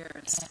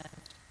years,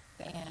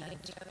 and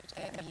the other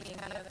day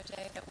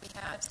that we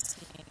had,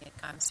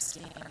 I'm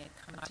seeing it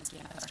come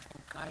together.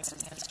 God's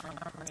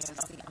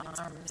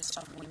arms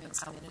of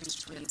women's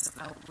ministries, of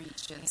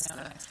outreaches. And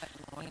I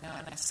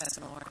said,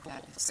 Lord,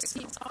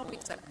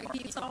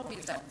 He's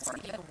always at work,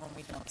 even when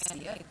we don't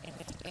see it. And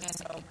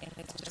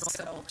it's just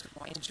so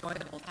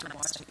enjoyable to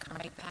watch it come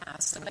to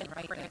pass. So many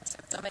prayers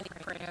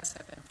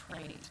have been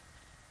prayed.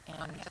 And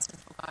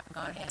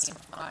God hasn't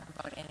forgotten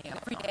about any of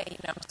them.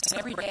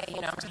 Every day,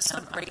 I'm just so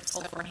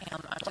grateful for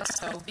Him. I'm just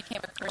so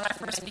became a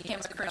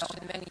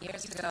Christian many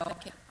years ago.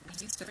 I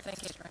used to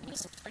think it's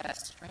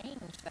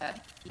strange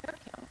that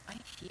I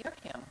hear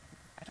Him.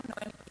 I don't know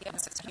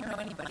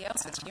anybody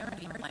else that's hearing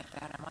Him like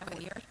that. Am I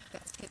weird?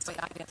 That's His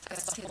guidance,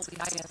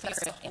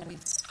 and we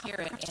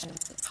spirit, and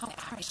how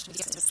harsh we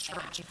as a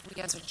church. If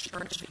we as a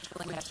church,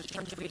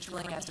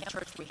 individually as a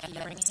church, we're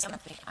hearing Him,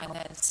 and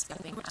then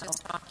stepping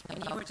out.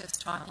 And you were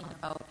just talking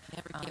about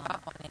never give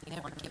up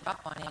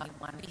on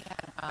anyone. We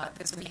had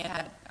this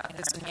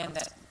man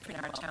that in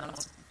our town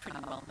is pretty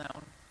well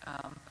known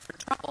for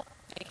trouble,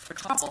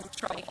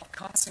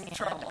 causing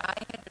trouble. I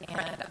had been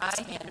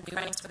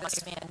praying for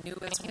this man, knew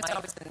his wife,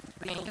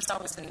 he's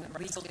always in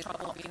legal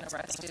trouble, being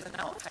arrested,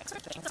 and all types of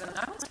things. And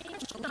I was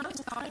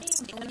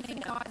believing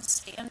God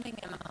standing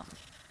in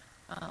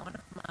one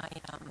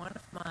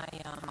of my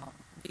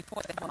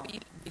before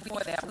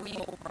that we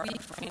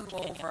flew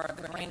over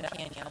the Grand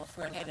Canyon.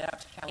 We're headed out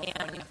to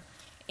California,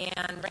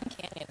 and Grand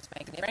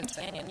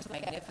Canyon is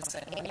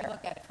magnificent. When you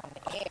look at it from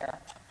the air,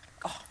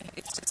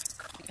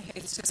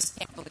 it's just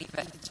can't believe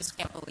it. You just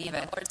can't believe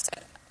it.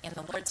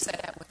 The Lord said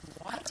that with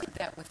water. I did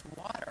that with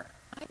water.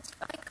 I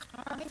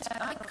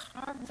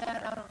carved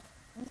that out of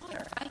water.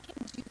 If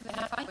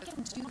I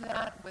can do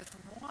that with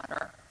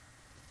water,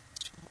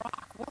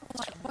 rock.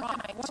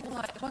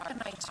 What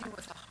can I do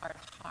with a hard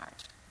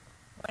heart?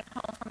 Went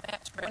home from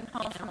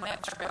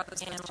that trip,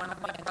 and one of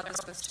my brothers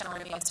was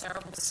telling me a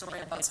terrible story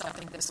about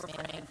something this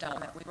man had done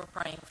that we were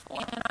praying for.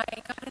 And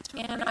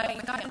I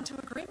got into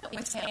agreement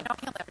with him.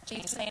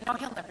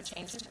 He'll never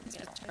change.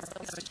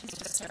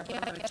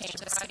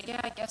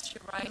 I guess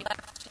you're right.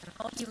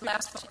 He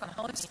left, and the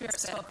Holy Spirit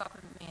spoke up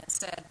in me and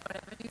said, don't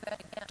ever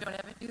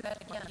do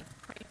that again.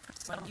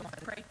 When you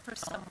prayed for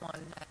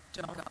someone,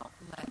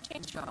 don't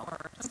change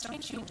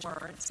your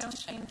words. Don't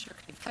change your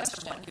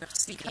confession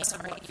because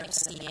of what you're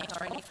seeing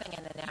or anything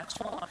in the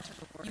natural.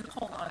 You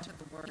hold on to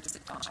the words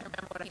of God.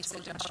 Remember what I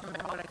said? Don't you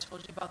remember what I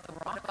told you about the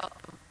rock?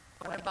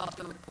 What about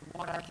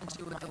what I can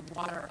do with the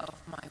water of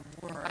my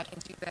word? I can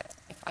do that.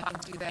 If I can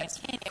do that,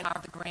 I can't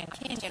carve the Grand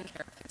Canyon.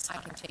 I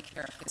can take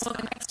care of this. Well,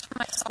 the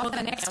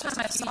next time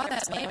I saw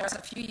that man was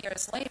a few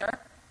years later,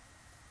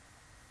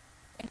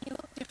 and he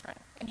looked different.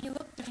 And he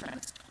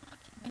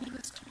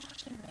was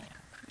talking, man,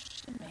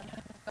 Christian man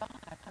of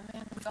God, a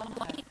man of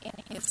God, and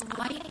his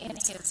light in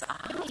his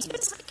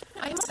eyes.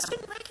 I almost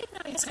didn't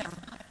recognize him.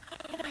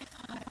 And I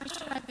thought,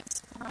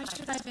 why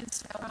should I have been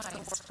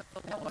surprised?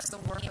 That was the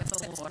work of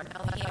the Lord.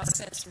 He has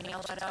since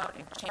nailed it out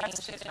and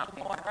changed it, not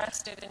more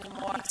arrested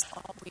anymore.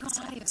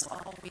 God is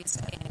always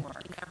at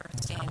work.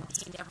 He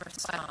never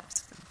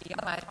stops. The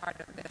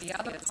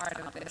other part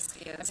of this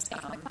is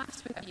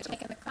have you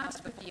taken the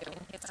class with you in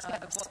his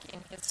the book in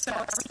his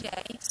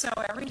so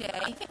every day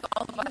I think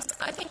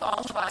all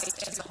of us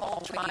as a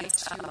whole try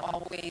to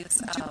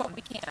always do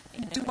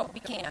what we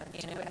can and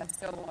do as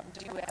the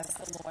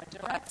Lord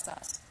directs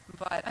us.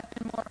 But I've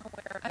been more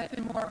aware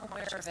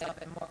of it. I've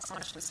been more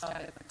conscious of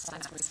it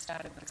since we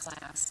started the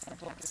class. The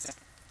book is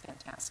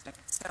fantastic.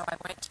 So I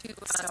went to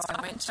the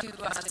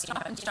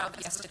Stop and Shop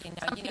yesterday.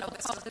 Now,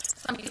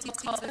 some people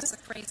call this a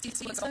crazy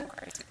season.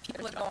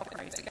 People are going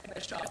crazy.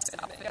 They're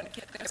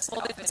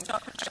pulled in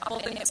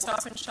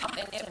Stop and Shop,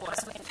 and it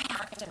was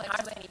packed and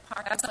hardly any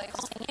parking.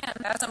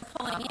 As I'm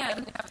pulling in, I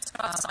didn't have a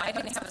stop sign. I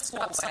didn't have a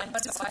stop sign,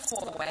 but it's a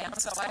four-way.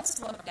 So I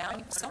slowed down.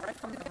 You saw right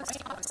from the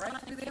right. I was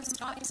right through there,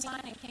 stop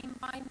sign, and came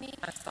by me.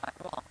 I thought,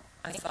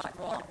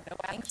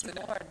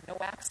 no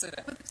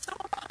accident. But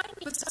someone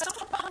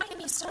behind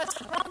me starts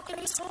honking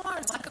his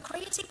horn like a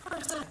crazy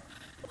person.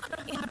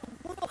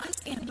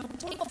 And the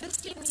whole this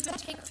didn't even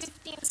take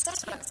 15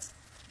 seconds.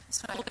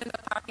 So I pulled in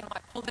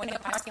the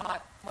parking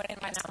lot, went in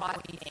my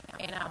spot,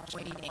 and I'm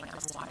waiting. I'm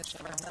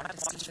watching.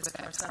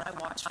 I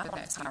watch for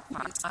that car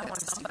park. I want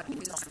to see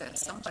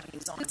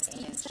somebody's on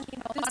edge.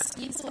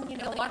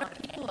 A lot of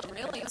people are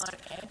really on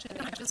edge, and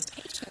they're just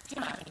patient.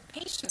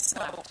 Patience.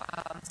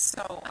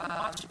 So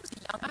March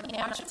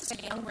was a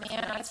young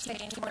man. I'd say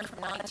anywhere from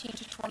 19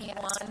 to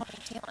 21.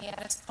 He had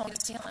his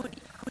ponytail,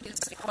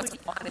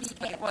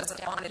 it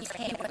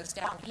was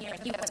down here,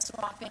 and he was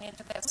dropping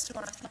into that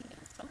store.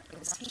 Somebody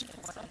was teaching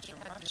what I should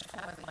have just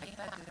kind of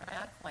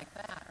act like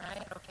that,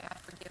 right? Okay, I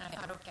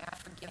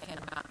forgive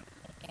him.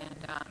 And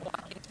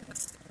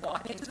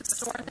walk into the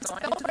store, and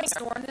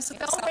there's a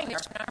bell ringer.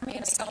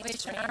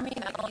 Salvation Army,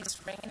 and he's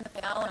ringing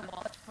the bell, and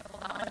Walt put a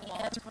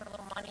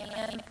little money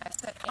in. I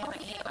said, how are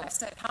you?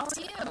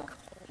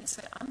 He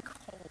said, I'm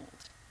cold.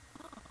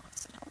 Oh, I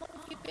said,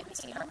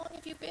 how long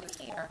have you been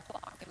here?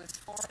 It was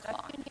 4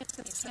 o'clock. I've been here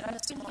since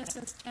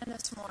 10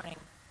 this morning.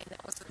 And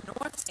that was the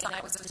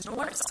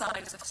north side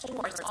of the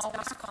floor. It's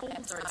always dark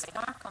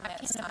on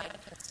that side.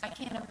 I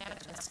can't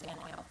imagine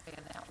standing out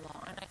there that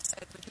long. And I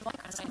said, would you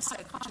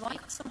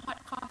like some hot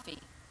coffee?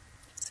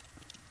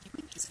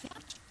 He said,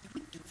 you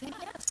would do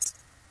that?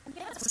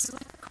 Yes. Would you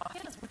like a coffee?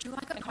 Yes. Would you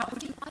like it? And how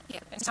would you like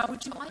it?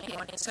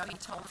 And so he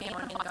told me,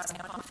 and got some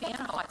coffee and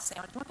a hot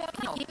sandwich.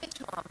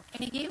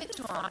 And he gave it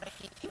to him.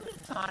 He would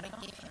have thought I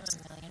gave him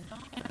 $1 million.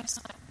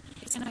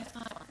 And I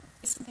thought,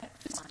 isn't that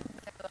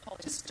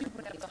just do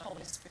whatever the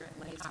Holy Spirit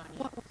lays on you.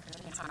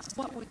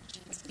 What would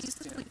Jesus?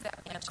 Jesus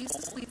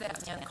leave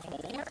that man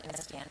cold there and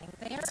standing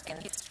there,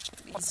 and his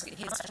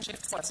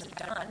shift wasn't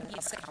done.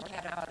 He said he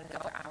had about an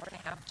hour and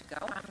a half to go.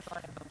 I'm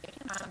going to go get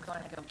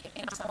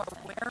him.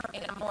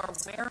 And I'm more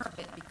aware of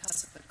it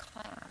because of the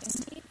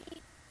class.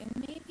 And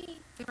maybe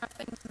there are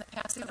things in the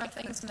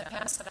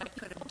past that I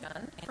could have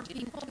done and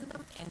didn't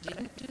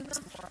do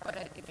them, but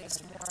it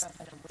is more of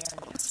an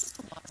awareness.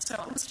 So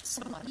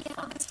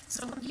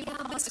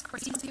this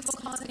crazy people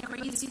call it a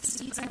crazy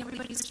season.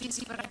 Everybody's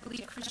busy, but I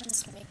believe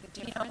Christians can make a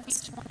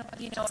difference.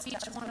 If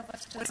each one of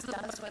us does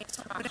whatever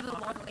the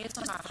Lord lays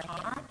on our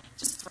heart,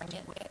 just bring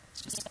it with it.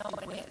 If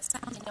it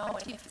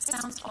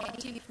sounds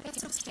okay,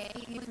 that's okay.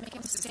 You can make a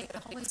mistake. The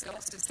Holy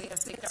Ghost is there.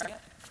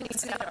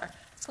 Things that are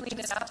clean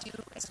it up to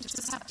you,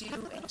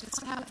 and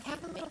just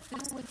have a little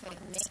fun with it,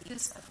 and make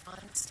this a fun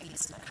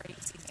season, a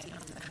crazy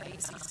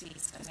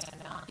season,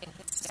 and in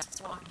his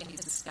steps, walk in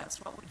his steps.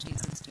 What would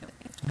Jesus do?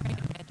 It's a great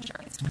adventure.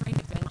 I'm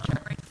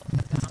grateful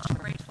for God. I'm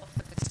grateful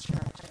for this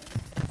church.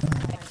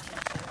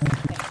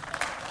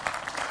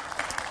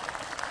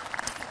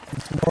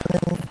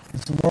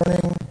 It's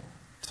learning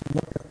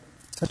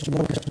to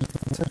look at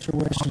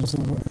situations the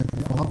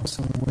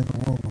opposite of the way the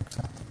world looks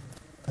at them.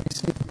 He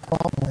sees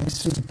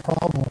the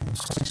problems.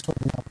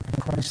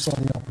 Christ saw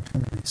the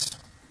opportunities.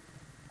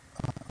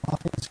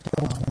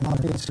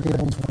 Not get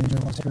skilled when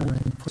you're out here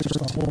and push the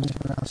whole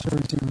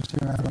series he was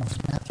here out of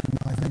Matthew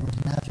 9.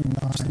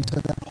 He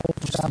said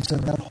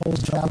that whole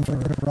chapter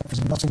is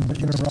nothing but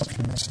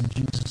interruptions in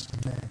Jesus'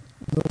 today.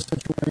 Those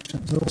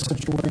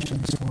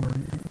situations where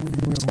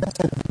you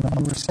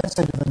were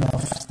sensitive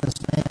enough to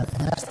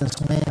ask this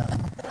man,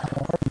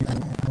 how are you?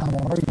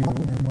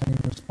 And when he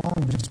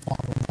responded,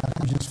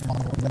 just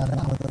followed that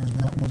out. And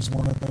that was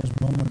one of those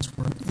moments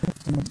where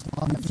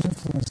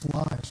influence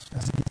lives.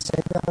 As he gets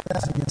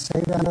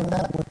saved out of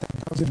that, what that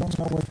does, you don't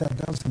know what that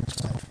does in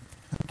his life.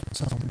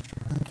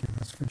 Thank you.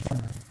 That's good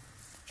sharing.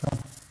 John.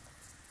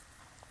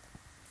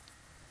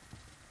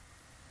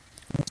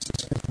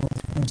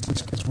 Once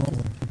this gets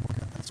rolling, people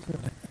get that's good.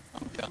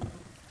 I'm John.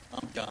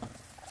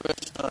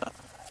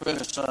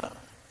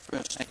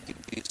 First,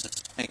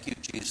 thank you,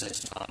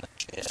 Jesus, on a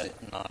chair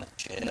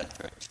in the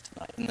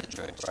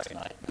church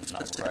tonight,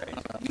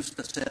 right? Used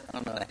to sit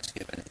on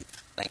Thanksgiving.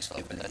 Thank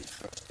Thanksgiving.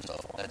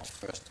 That's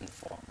first and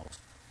foremost.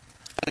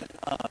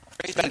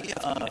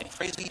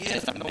 Crazy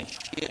years. And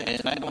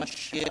I don't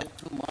share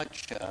too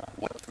much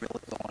what's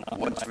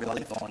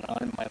really going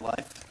on in my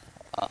life.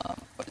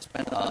 But it's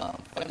been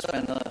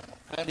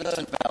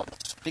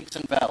peaks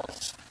and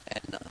valleys,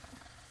 and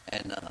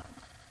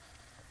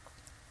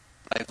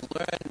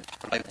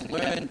I've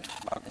learned,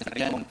 and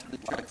again, I'm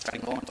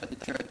going to the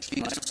church,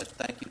 Jesus, but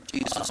thank you,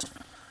 Jesus,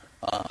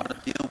 how to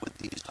deal with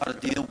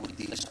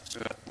these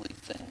earthly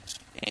things,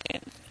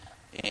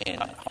 and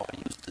how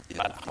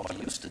I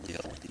used to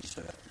deal with these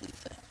earthly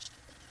things.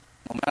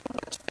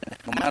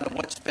 No matter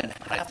what's been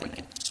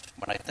happening,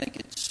 when I think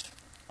it's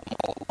I'm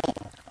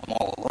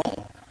all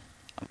alone,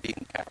 I'm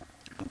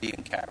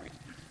being carried,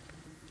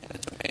 and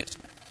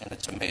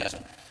it's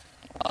amazing.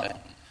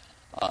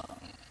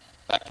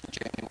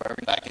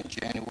 Back in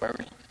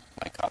January,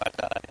 my car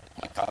died.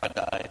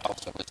 The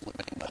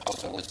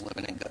house I was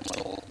living in got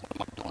sold. What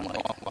am I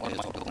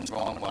doing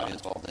wrong? Why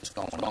is all this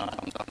going on?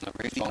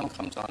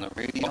 Comes on the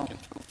radio.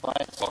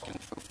 Walking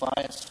through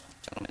fires.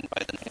 Gentleman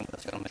by the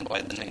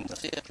name of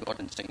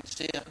Jordan St.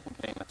 Cyr, who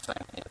came and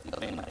sang here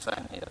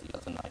the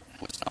other night.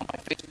 It was not my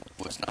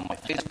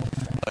Facebook.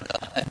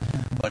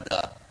 But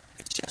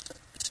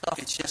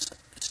it's just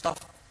stuff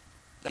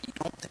that you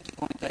don't think you're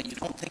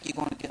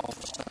going to get.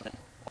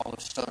 All of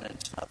a sudden,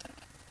 it's nothing.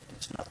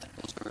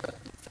 Those are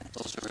earthly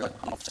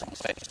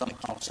things.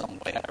 Somehow, some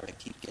way, I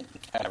keep getting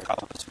carried. Car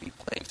was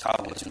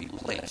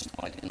replaced.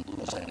 I didn't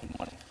lose any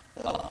money.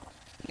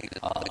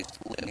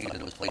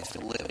 Needed a place to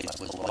live. I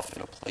was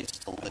offered a place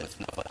to live.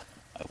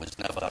 I was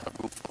never without a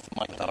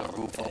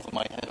roof over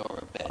my head or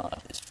a bed.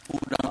 There's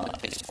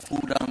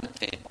food on the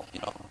table. You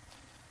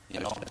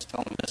know. Just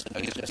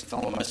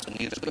telling Mr.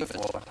 Needed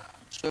before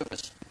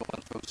service.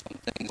 Going through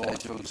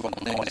some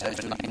things. As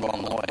you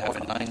all know, I have a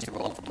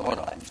 9-year-old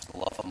daughter. I used to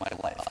love her my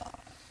life.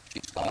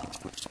 She's going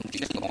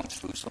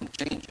through some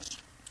changes.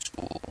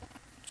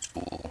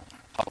 School,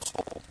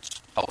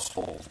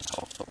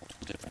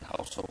 different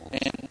households,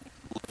 and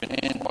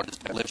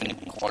living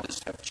quarters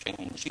have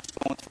changed. She's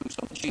going through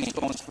some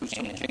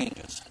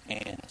changes,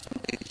 and some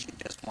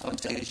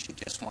days you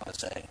just want to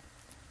say,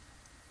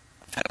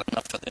 I've had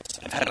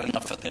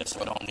enough of this.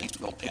 I don't need to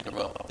go pick her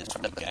up. This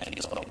guy,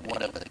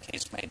 whatever the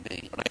case may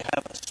be. But I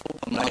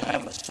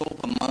have a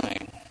sober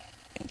mind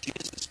in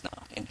Jesus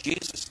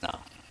now.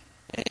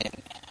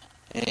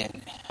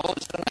 And all of a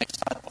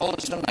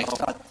sudden I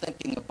start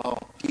thinking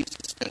about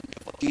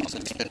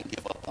Jesus didn't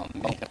give up on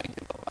me.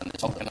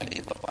 How can I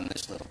give up on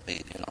this little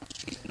baby?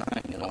 She's 9.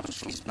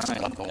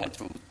 I'm going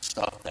through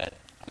stuff that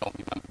I don't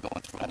remember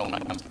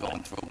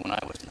going through when I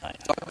was 9.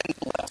 So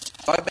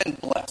I've been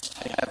blessed.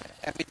 I have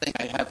everything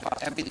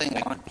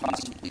I could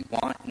possibly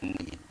want and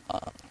need,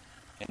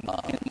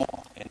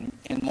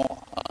 and more.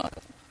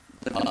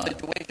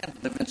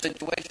 Living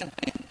situation.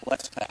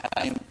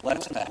 I am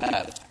blessed to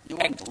have. You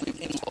won't believe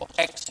in-laws.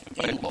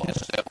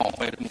 Ex-in-laws.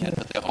 Wait a minute.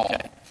 They're home.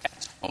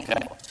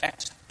 Okay.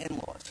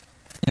 Ex-in-laws.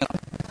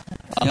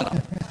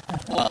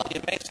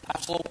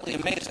 Absolutely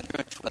amazing.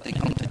 What they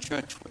come to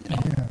church with.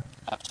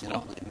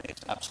 Absolutely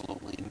amazing.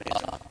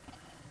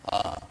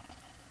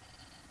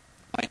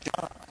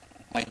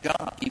 My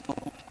job.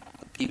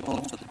 People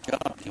to the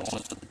job. The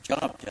owners of the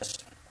job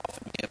just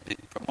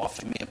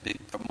offered me a big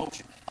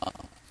promotion. I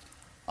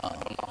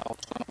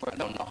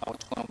don't know how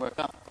it's going to work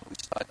out. But we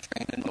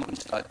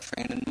start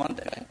training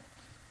Monday.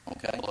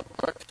 Okay. Will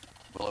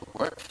it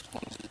work? As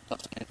long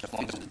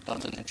as it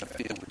doesn't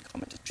interfere with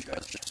coming to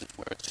church. This is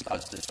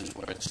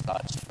where it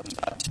starts.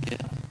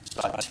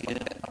 Starts here.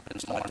 Up in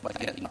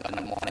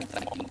the morning,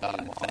 thanking God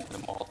and thanking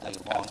Him all day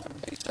long.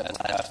 He said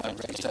last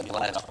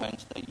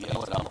Wednesday,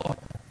 yell it out, Lord.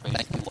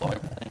 Thank you, Lord.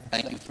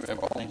 Thank you for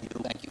everything.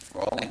 Thank you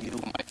for all of you,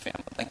 for my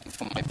family. Thank you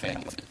for my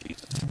family, for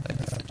Jesus. Thank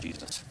you for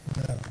Jesus.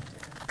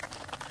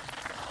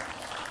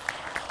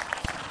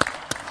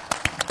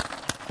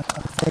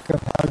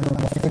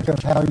 Think of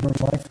how your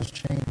life has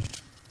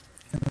changed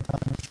in the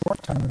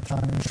short time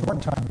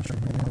that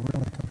you've been here,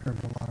 really, compared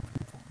to a lot of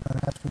people. But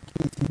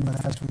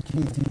as with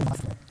Keith, you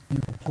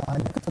apply.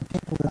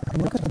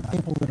 Look at the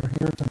people that are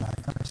here tonight,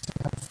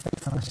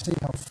 and I see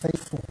how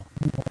faithful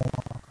you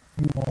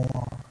all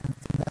are.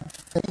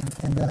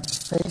 And that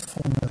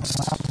faithfulness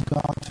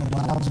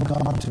allows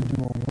God to do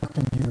a work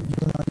in you.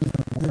 You're not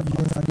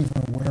even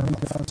aware of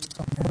it.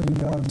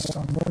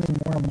 I'm learning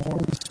more and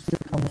more.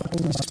 The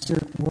Holy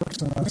Spirit works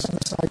in us.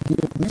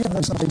 We have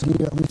this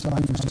idea, at least I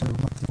used to,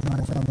 when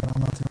I found that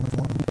I'm not the only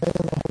one.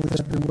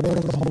 The way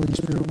the Holy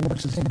Spirit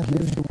works is He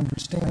gives you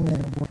understanding,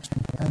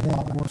 and then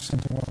it works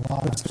into our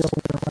lives.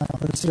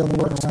 It's the other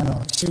way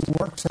around. He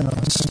works in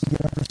us,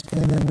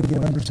 and then we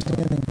get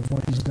understanding of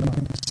what He's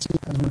doing,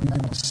 and we begin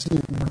to see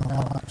it in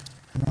our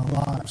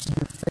lives.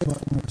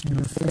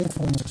 Your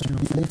faithfulness to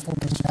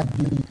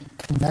be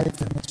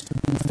connected, to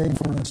be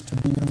faithfulness to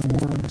be in the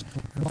Word,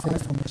 your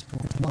faithfulness to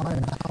apply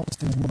and how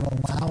to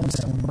allows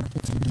Him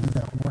to do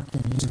that work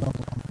in you.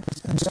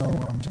 And so,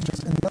 and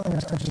the other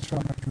thing I just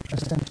want to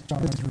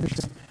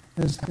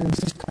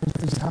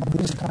is how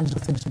these kinds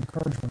of things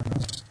encourage one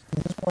another.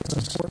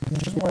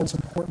 This is why it's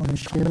important when we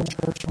share the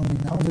church, when we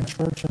know the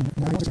church, and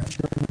now we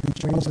share with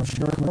each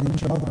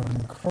other, and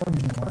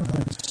encouragement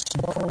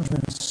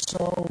is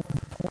so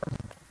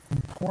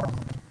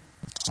important.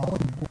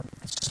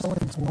 It's so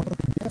important. It's one of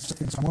the gifts.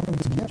 It's one of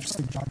the gifts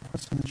that God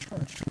puts in the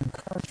church to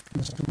encourage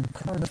people,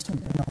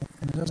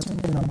 and it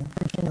doesn't,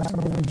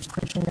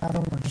 preaching at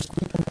them or just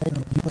we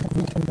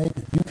can make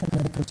it. You can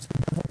make it.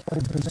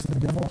 Because the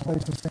devil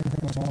plays the same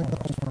thing as all of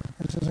us.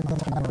 This isn't going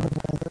to happen.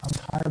 I'm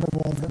tired of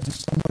all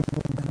this.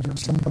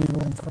 Somebody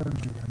will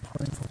encourage you and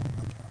pray for you.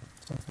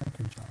 So thank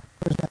you, John.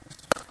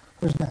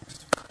 Who's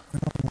next? We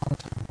don't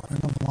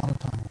have a lot of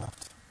time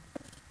left.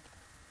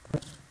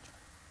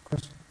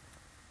 Chris?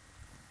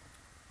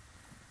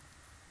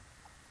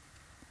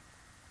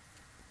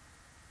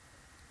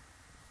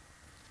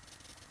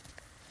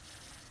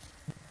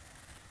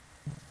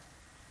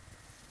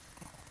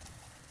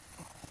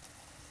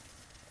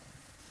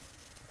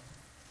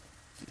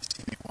 You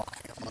see me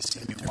walking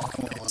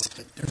a little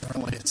bit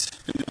differently. It's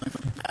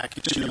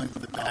dealing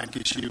with the back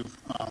issue,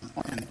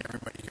 and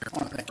everybody here. I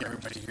want to thank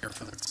everybody here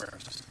for their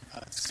prayers.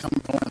 It's going in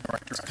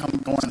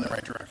the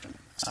right direction.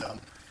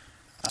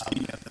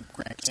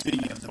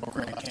 Speaking of the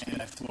Grand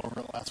Canyon, I flew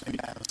over last week.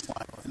 I was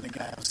flying with, and the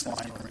guy I was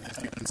flying over, I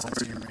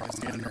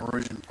had an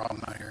erosion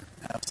problem out here.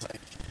 And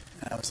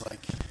I was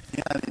like,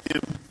 yeah,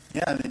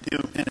 they do.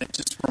 And it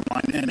just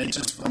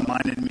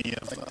reminded me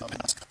of the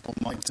past couple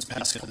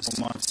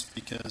months,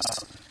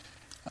 because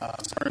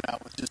started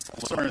out with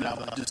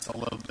just a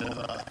little bit of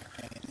a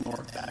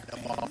lower back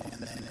involved,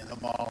 and then it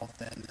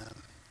evolved, and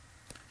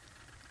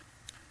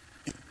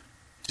it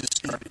just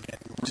started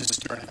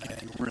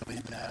getting really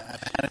bad.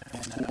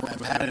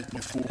 I've had it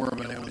before,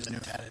 but I always knew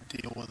how to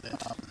deal with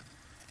it.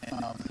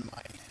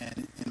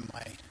 And in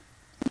my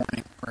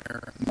morning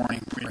prayer,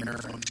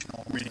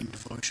 reading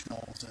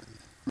devotionals, and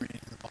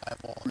reading the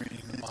Bible,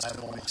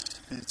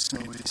 it's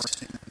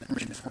always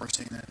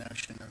reinforcing the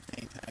notion of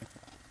being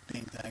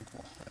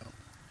thankful.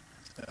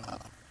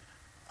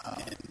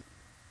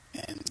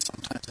 And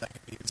sometimes that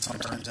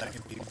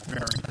can be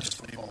very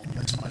difficult,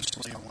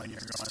 especially when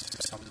you're going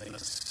through something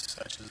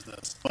such as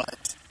this.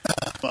 But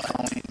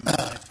Colleen,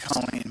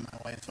 my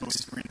wife,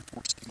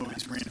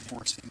 always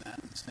reinforcing that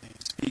and saying,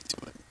 speak to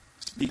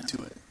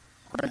it,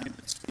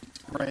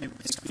 pray,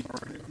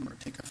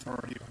 take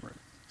authority over it.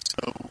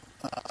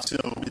 So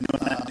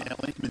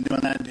been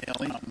doing that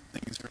daily.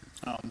 Things are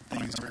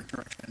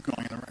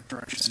going in the right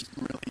direction.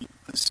 Really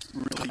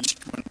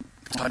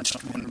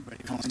touched when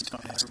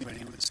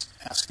everybody was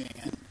asking,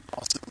 and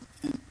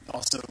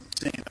also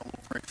saying that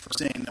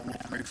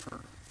we'll pray for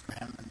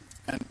him.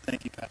 And thank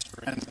you, Pastor.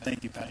 Because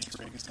I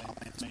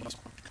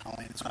spoke to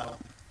Colleen as well.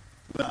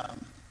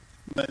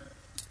 But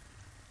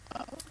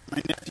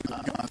my nephew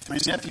had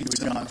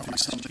gone through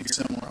something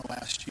similar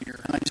last year,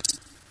 and I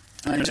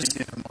just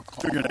gave him a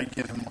call. Figured I'd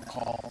give him a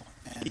call,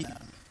 and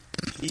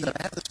he said,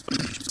 I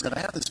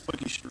have this book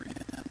history,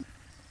 and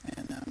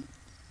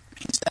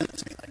he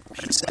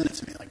sent it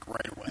to me like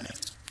right away.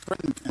 It's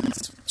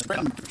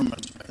written from a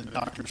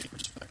doctor's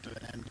perspective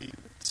at MD.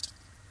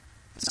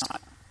 It's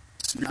not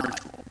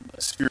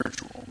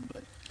spiritual,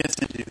 but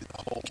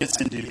gets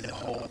into the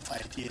whole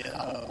idea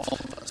of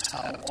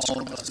how all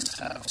of us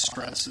have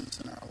stresses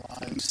in our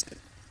lives,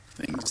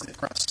 things that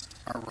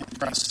are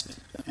repressed,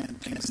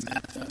 and things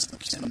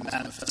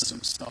manifest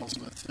themselves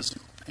with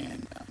physical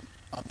pain.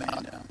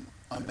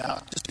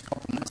 About just a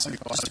couple months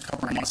ago,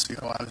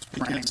 I was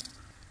praying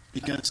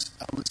because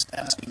I was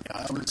asking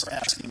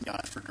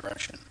God for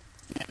direction,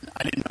 and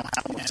I didn't know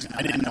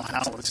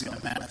how it was going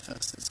to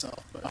manifest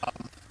itself. But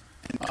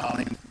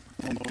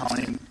and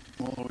Colleen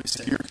will always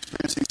say, if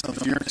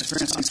you're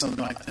experiencing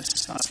something like this,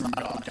 it's not from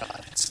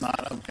God. It's not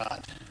of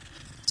God.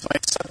 So I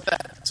accept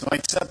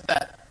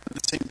that.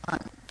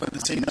 But at the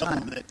same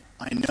time, that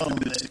I know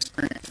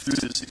through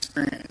this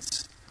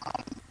experience,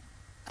 I'm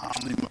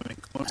actually moving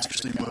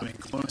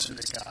closer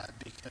to God,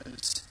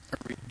 because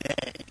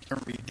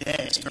every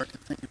day I start to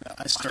think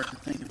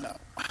about,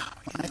 wow,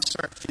 when I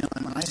start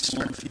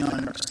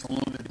feeling just a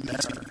little bit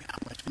better,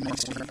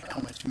 how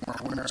much more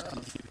aware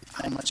of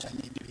how much I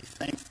need to be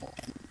thankful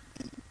and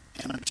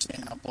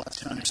understand how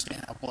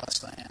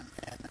blessed I am.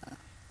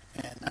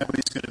 And I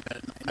always go to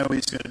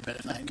bed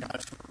at night,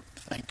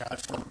 thank God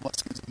for all the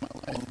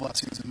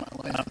blessings in my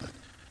life.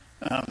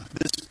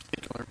 This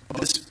particular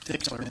book is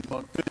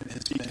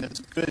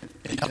good.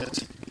 It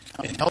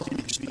helps me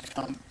to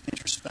become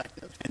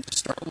introspective and to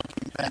start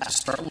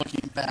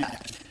looking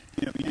back.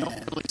 You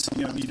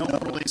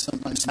don't really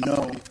sometimes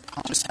know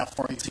just how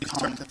far you've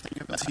come.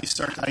 You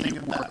start to think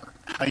about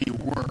how you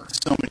were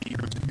so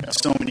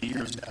many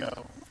years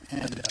ago.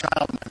 And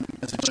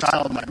as a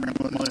child, my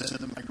grandmother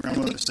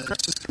said,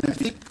 Chris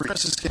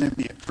is going to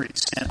be a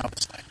priest. And I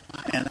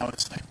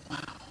was like,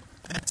 wow,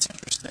 that's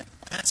interesting.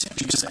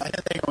 Because I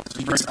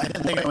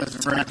didn't think I was a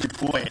very good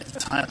boy at the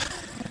time.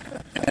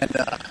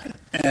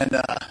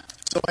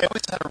 So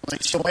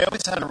I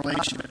always had a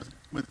relationship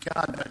with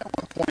God. But at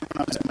one point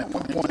when I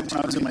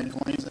was in my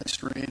 20s, I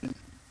strayed.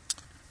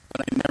 But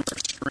I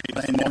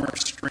never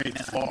strayed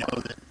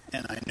followed it.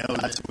 And I know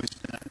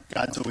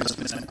God's always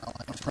been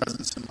a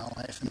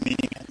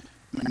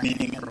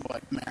meeting it, or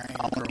like marrying,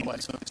 or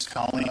like so it's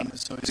Colleen.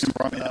 So it's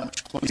brought me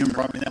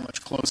that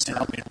much closer,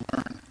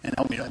 and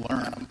helped me to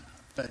learn.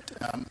 But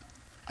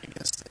I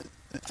guess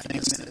the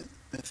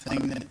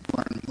thing that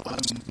learned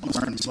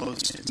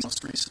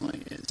most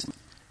recently is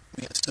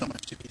we have so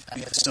much to be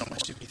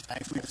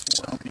thankful. We have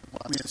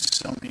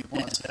so many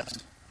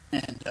blessings.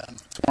 And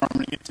tomorrow I'm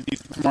going to get to be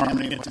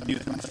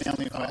with my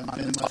family. I've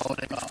been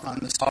on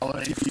this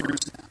holiday a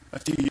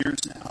few years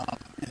now,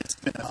 and it's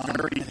been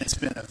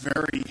a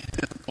very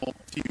difficult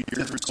few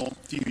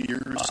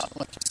years.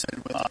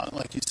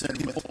 Like you said,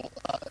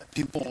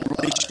 people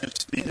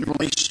relationships being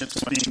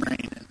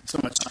strained, and so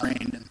much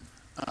strained, and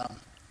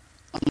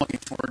I'm looking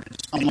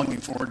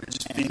forward to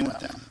just being with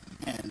them.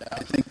 And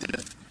I think that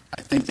if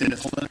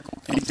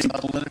anything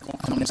political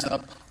comes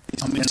up,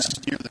 I'm going to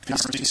steer the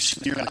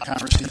conversation to God.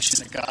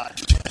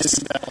 I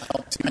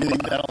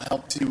think that'll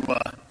help to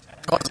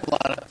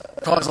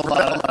cause a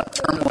lot of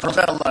turmoil,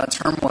 prevent a lot of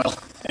turmoil.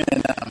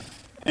 And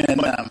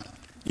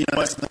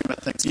that's the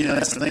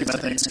thing about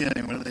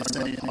Thanksgiving. What do they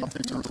say?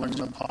 Politics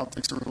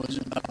or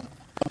religion.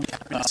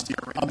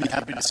 I'll be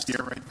happy to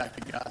steer right back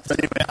to God.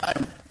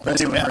 But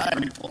anyway,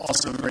 I'm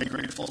also very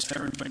grateful to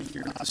everybody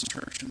here at this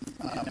church, and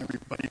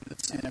everybody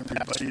that's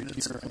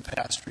here, a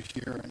pastor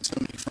here, and so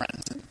many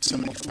friends, and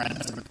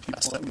the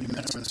people that we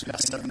met over the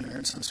past 7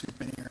 years since we've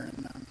been here,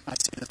 and I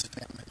see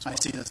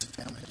it as a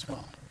family as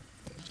well.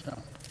 So,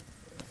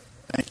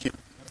 thank you.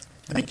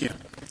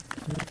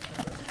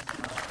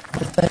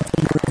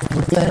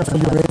 We're thankful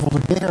you were able to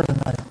be here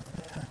tonight.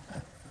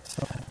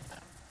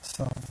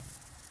 So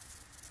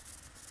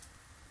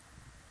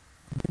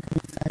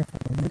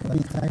you can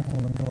be thankful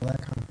in the middle of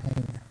that kind of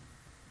pain.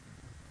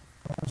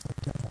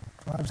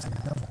 Drives the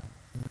devil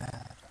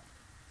mad.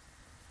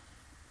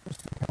 Just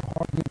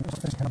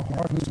think how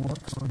hard he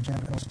works for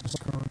Janelle's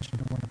discouraged and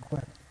to want to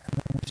quit. And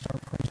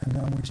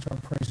then we start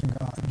praising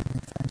God and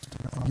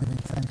giving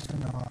thanks to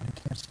God. He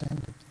can't stand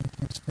it.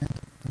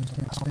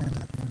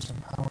 There's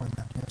some power in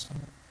that. Yes.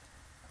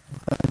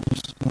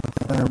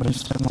 I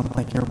want to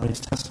thank everybody's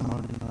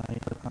testimony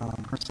tonight.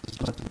 Chris's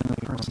testimony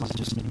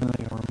just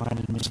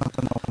reminded me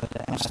something I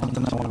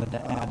wanted to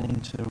add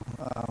into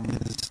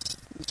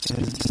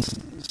is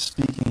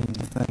speaking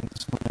things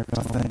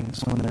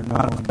when they're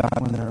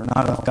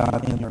not of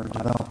God in your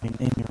developing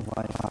in your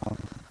life.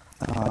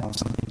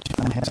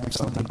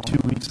 Something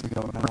 2 weeks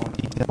ago, and I don't want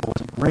to detail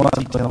what it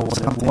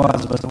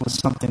was, but it was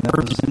something that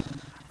was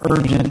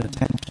urgent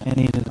attention,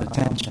 needed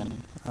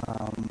attention.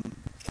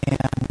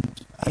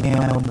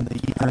 And over the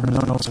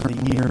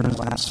years,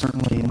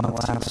 certainly in the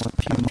last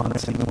few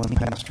months, even when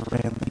Pastor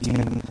Rand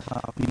began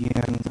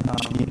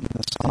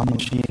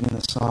initiating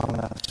the song,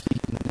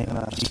 speaking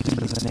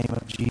the name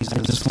of Jesus.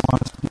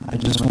 I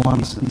just want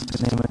to speak the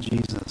name of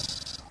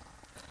Jesus.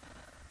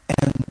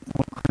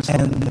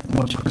 And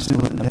what Chris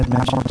had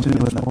mentioned too,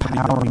 and the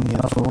power and the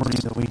authority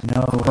that we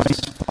know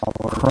Christ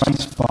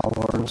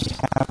followers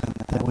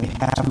that we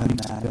have in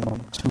that.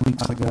 2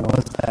 weeks ago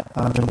was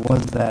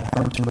that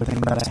urgent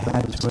thing that I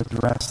had to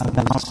address a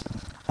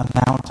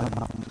mountain,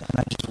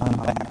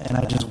 and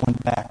I just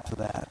went back to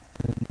that,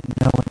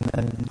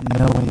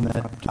 knowing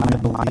that I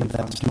believe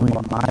that's doing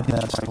my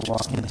best to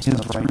walk in His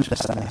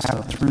righteousness,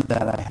 and through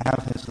that I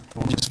have His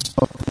authority. Just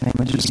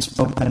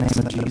spoke the name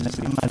of Jesus.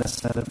 We might have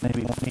said it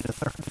maybe 20 to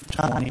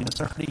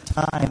 30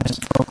 times,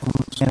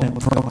 and it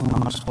broke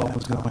loose what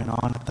was going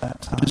on at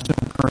that time. Just to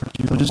encourage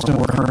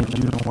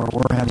you, and where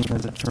we're heading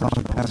as a church.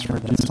 Pastor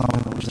did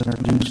something that was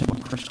introduced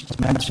when Christians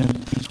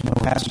mentioned,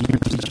 past years,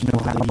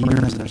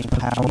 there's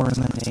power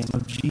in the name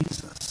of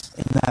Jesus.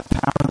 In that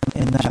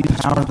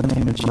power of the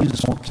name of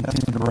Jesus, we'll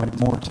continue to write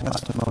more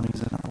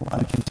testimonies in our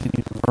life. We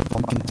continue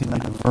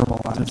to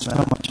verbalize. There's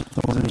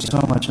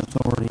so much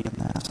authority in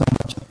that. So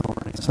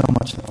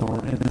much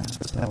authority in that.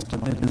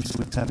 This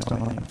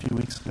testimony a few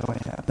weeks ago I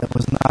had. It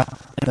was a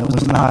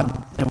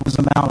mountain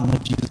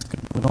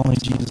that only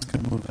Jesus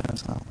could move it.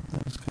 So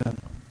that was good.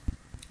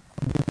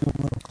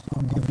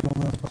 I'll give you a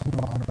little clue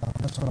on about.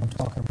 That's what I'm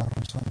talking about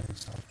on Sunday.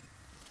 So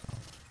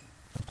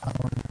the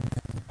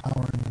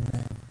power in the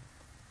name.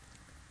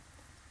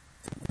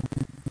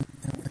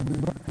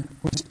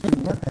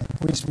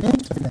 We speak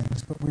to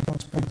things, but we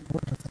don't speak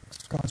word to things.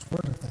 God's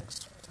word to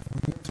things.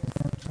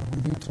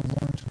 We need to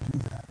learn to do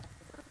that.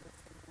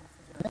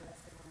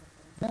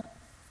 Yeah.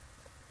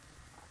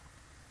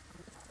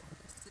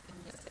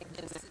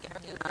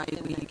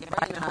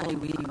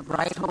 We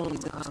write home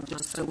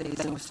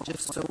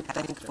just so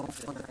thankful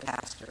for the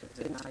pastor.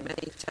 And I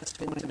made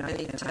testimony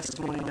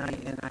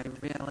night, and I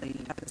really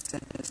haven't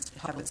said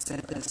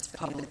this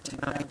public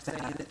tonight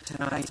that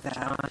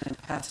John and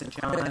Pastor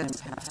John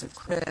and Pastor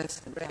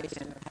Chris and Ray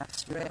and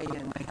Pastor Ray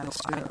and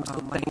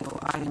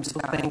I'm so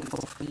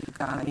thankful for you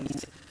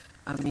guys.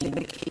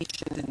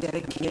 The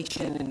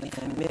dedication and the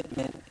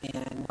commitment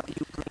and what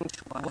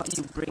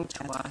you bring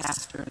to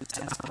us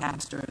as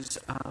pastors.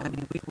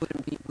 We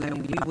wouldn't be where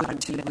we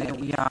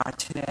are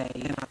today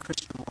in our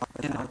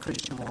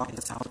Christian walk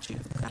without you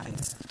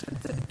guys.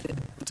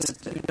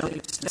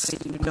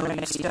 You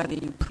study,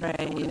 you pray,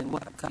 and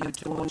what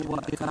God's doing,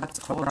 what God's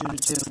called you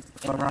to do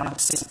for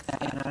us.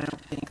 And I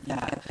don't think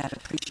that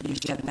you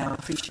get that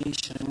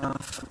appreciation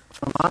enough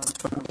from us,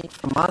 from me.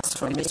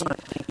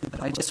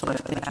 But I just want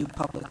to thank you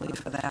publicly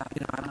for that.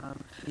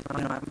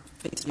 I'm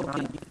Facebook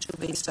and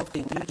YouTube stuff,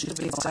 and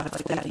YouTube stuff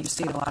like that. You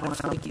see a lot of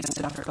freaky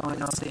stuff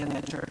going on in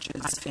the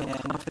churches, and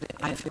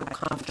I feel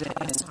confident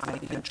and I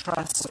can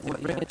trust what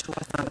you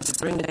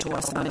bring it to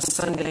us on a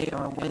Sunday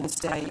or a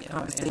Wednesday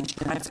in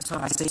private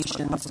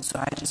conversations. So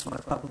I just want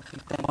to publicly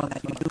thank all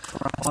that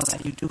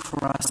you do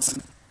for us.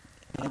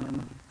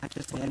 And I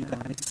just love you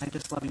guys. I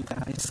just love you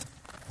guys.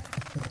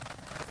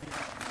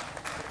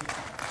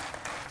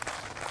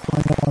 I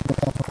know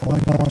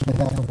on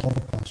behalf of all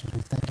the pastors,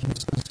 we thank you.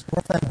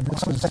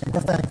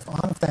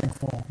 I'm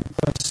thankful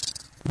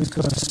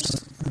because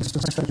this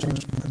is such an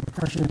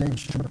appreciative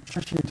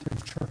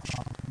church.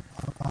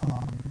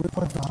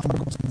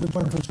 We've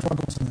went through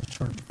struggles in this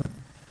church, but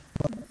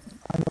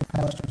I know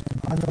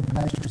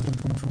pastors that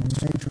have gone through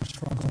major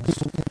struggles.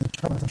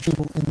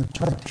 People in the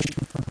church take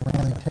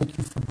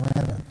you for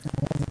granted.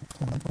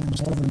 And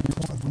all the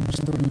almost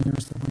 30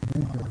 years that we've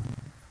been here,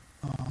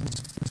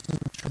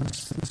 this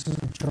is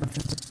a church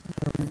that's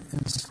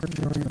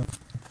very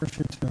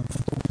appreciative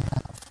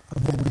of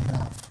what we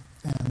have.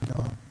 And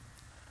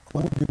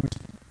all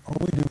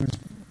we do is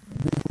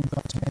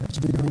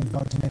be who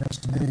God's made us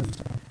to be.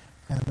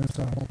 And there's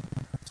a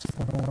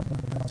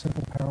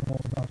simple parable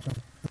about the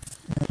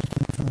man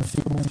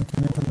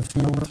from the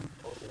field.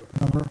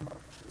 Remember?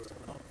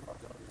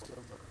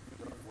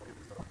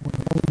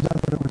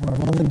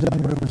 We've only done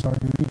rivers our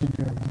duty to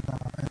do. And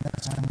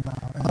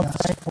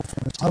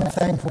I'm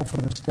thankful for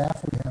the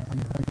staff we have.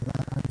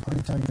 I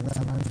tell you that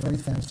I'm very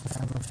thankful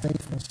for the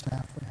faithful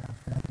staff we have.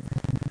 And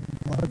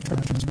a lot of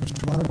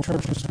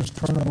churches there's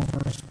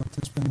turnovers, but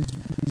there's been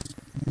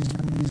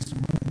these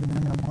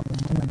men and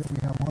women that we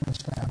have on the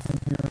staff in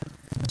here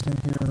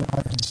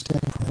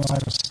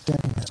provide a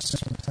steadiness.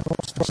 It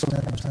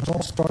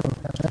all started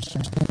with Pastor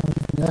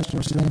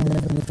Stan.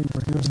 Even if he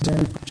were here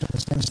today,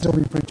 and still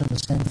be preaching the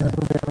same thing.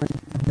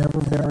 Never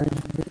varied.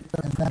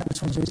 And that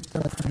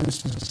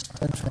produces a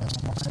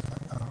steadfast life.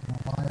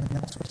 And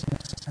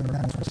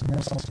that's what's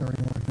necessary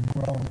in order to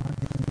grow.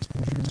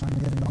 I'm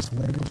getting this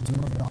latest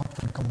view of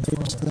doctrine, the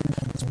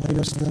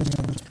latest things,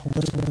 there's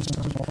politicalism,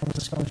 there's all the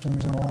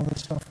discussions, and all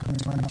this stuff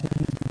comes on.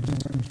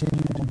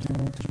 Continue to do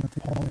what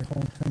Paul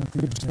told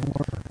Timothy to do.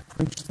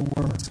 Preach the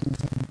word,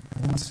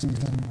 in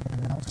season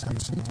and out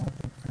season.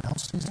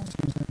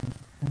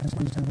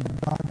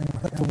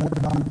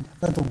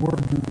 Let the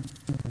word do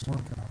his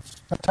work in us.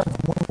 Got time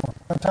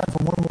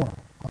for one more.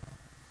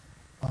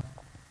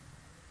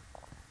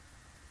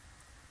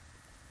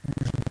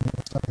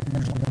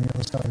 Usually on the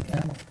other side of the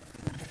camel.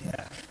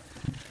 Yeah.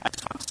 I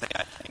just want to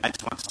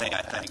say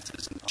I thank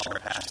our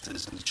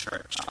pastors in the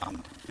church.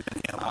 We've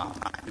been here a long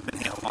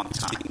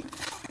time.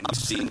 And you've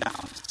seen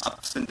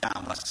ups and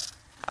downs.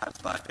 God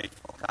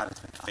has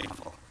been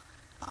faithful.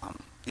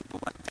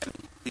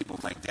 People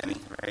like Denny,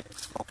 right?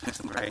 Spoken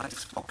into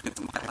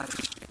my life.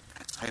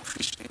 I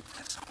appreciate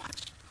that so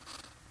much.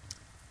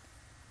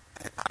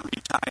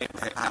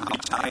 I'm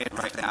retired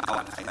right now,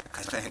 and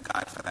I thank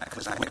God for that,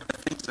 because the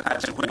things that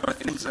I've been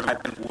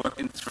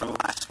working through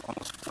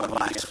for the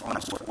last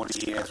almost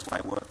 40 years, where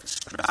I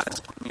worked, God has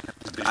put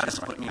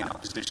me in a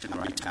position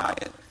right now.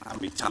 I'm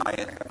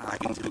retired. I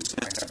can do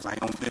my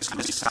own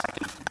business.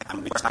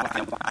 I'm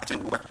retired. I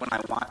can work when I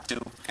want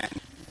to,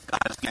 and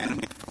God has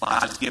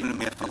given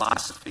me a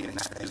philosophy in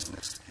that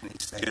business, and He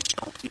said,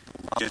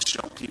 just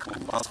show people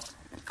love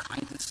and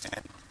kindness.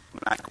 And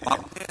when I go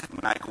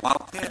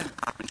out there,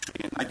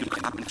 I do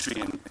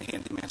carpentry and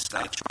handyman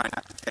stuff.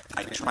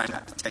 I try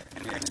not to take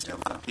advantage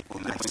of a lot of people,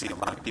 and I see a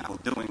lot of people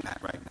doing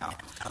that right now.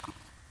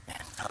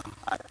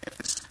 I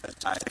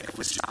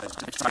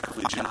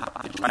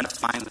try to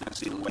find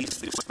the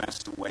least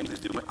expensive way to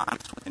do it,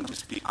 and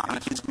just be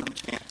honest.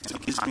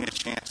 It gives me a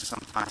chance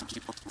sometimes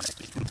people to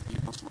speak into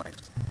people's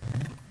lives.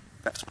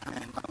 That's what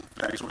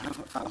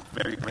I'm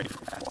very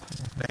grateful for.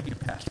 Thank you,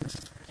 pastors.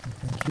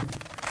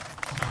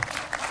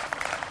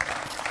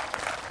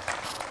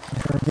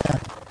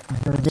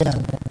 Here again,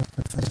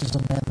 this is a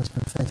man that's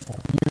been faithful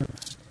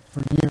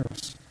for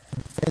years.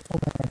 Faithful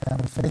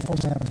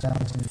man of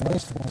downs and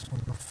faithful.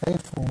 When we're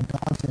faithful,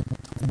 God's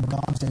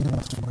in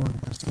us, the word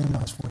is in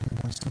us what He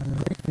wants to do.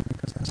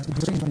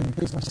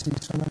 Because I see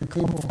so many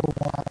people for a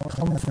while,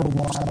 come for a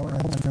while,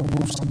 and they'll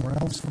move somewhere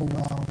else for a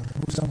while, and they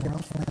move somewhere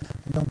else, and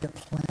they don't get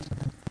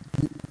planted.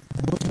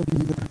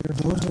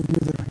 Those of you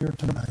that are here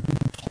tonight,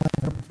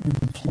 you've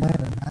been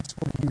planted.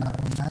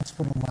 That's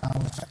what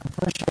allows. I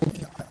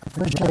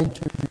appreciate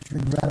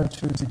your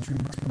gratitude that you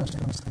expressed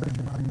to us today,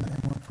 and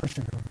we're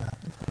appreciative of that.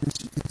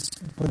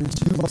 But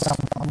it's you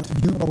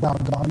allow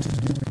God to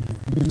use you.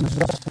 He uses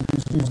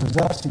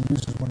us, He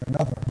uses one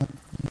another. But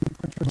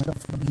you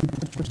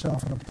put yourself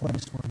in a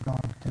place where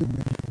God can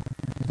make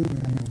you do, and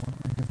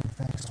we're giving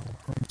thanks and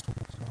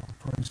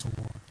praise the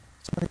Lord.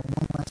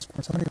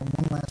 Somebody got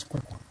one last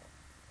quick one.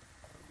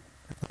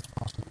 If that's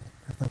possible.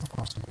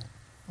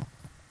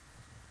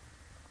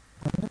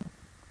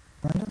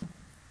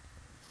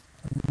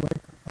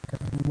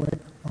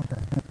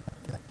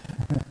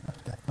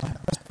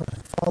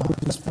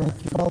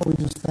 thank you. Father, we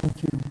just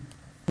thank you.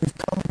 We've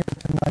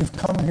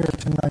come here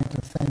tonight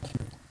to thank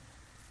you.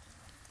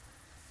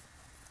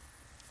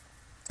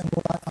 And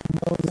Lord,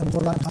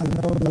 I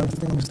know there are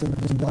things that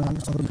have been done in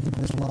other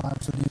people's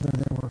lives that either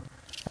they were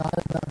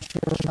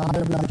shy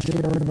about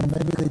sharing, or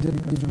maybe they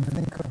didn't even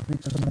think of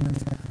because of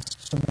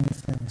so many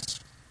things.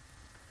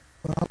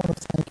 But I want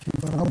to thank you.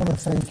 For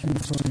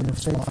your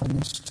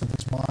faithfulness to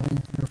this body,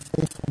 your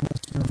faithfulness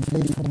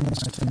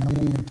to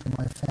me and to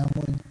my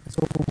family. It's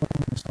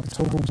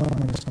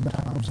overwhelming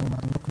sometimes when I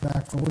look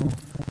back 40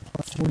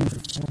 plus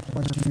years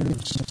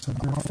of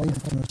your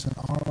faithfulness in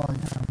our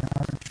life, in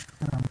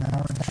our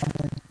marriage,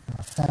 in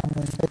our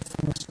family,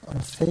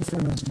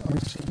 faithfulness to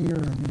us here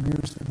in the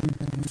years that we've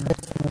been here,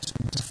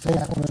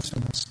 faithfulness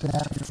in the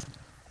staff.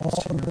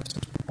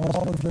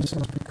 All of this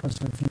is because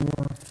of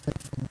your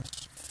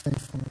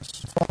faithfulness.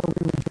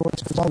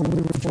 Father,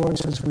 we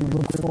rejoice as we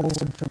look forward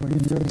to the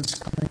year that's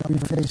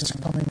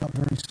coming up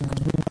very soon.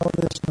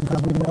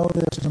 Because we know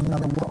this, no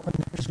matter what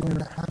is going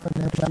to happen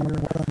next year,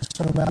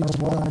 no matter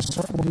what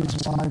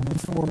uncertainties lie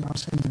before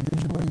us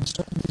individually,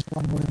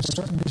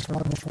 uncertainties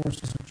lie before us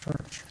as a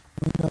church.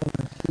 We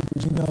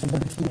know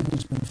that He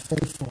has been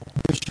faithful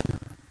this year,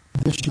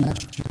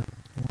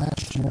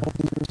 last year,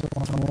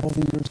 all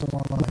the years of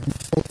our life.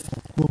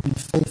 Will be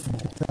faithful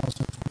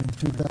in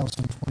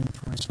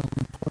 2023. So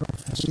we put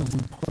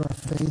our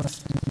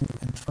faith in you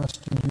and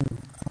trust in you.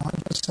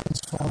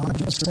 And I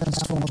just sense,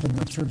 Father,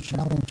 that you're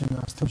challenging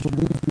us to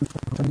believe you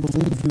for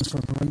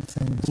great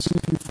things,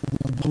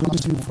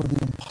 believe you for the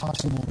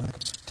impossible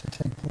to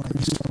take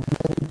place.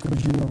 Because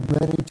you are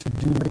ready to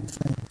do great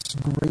things,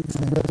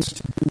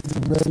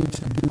 ready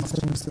to do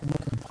things that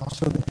look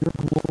impossible,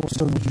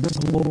 so that your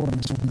glory will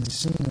be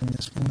seen in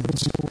this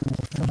place,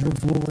 and your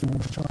glory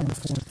will shine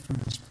forth through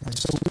this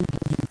place.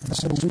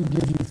 So we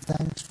give you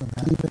thanks for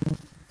that.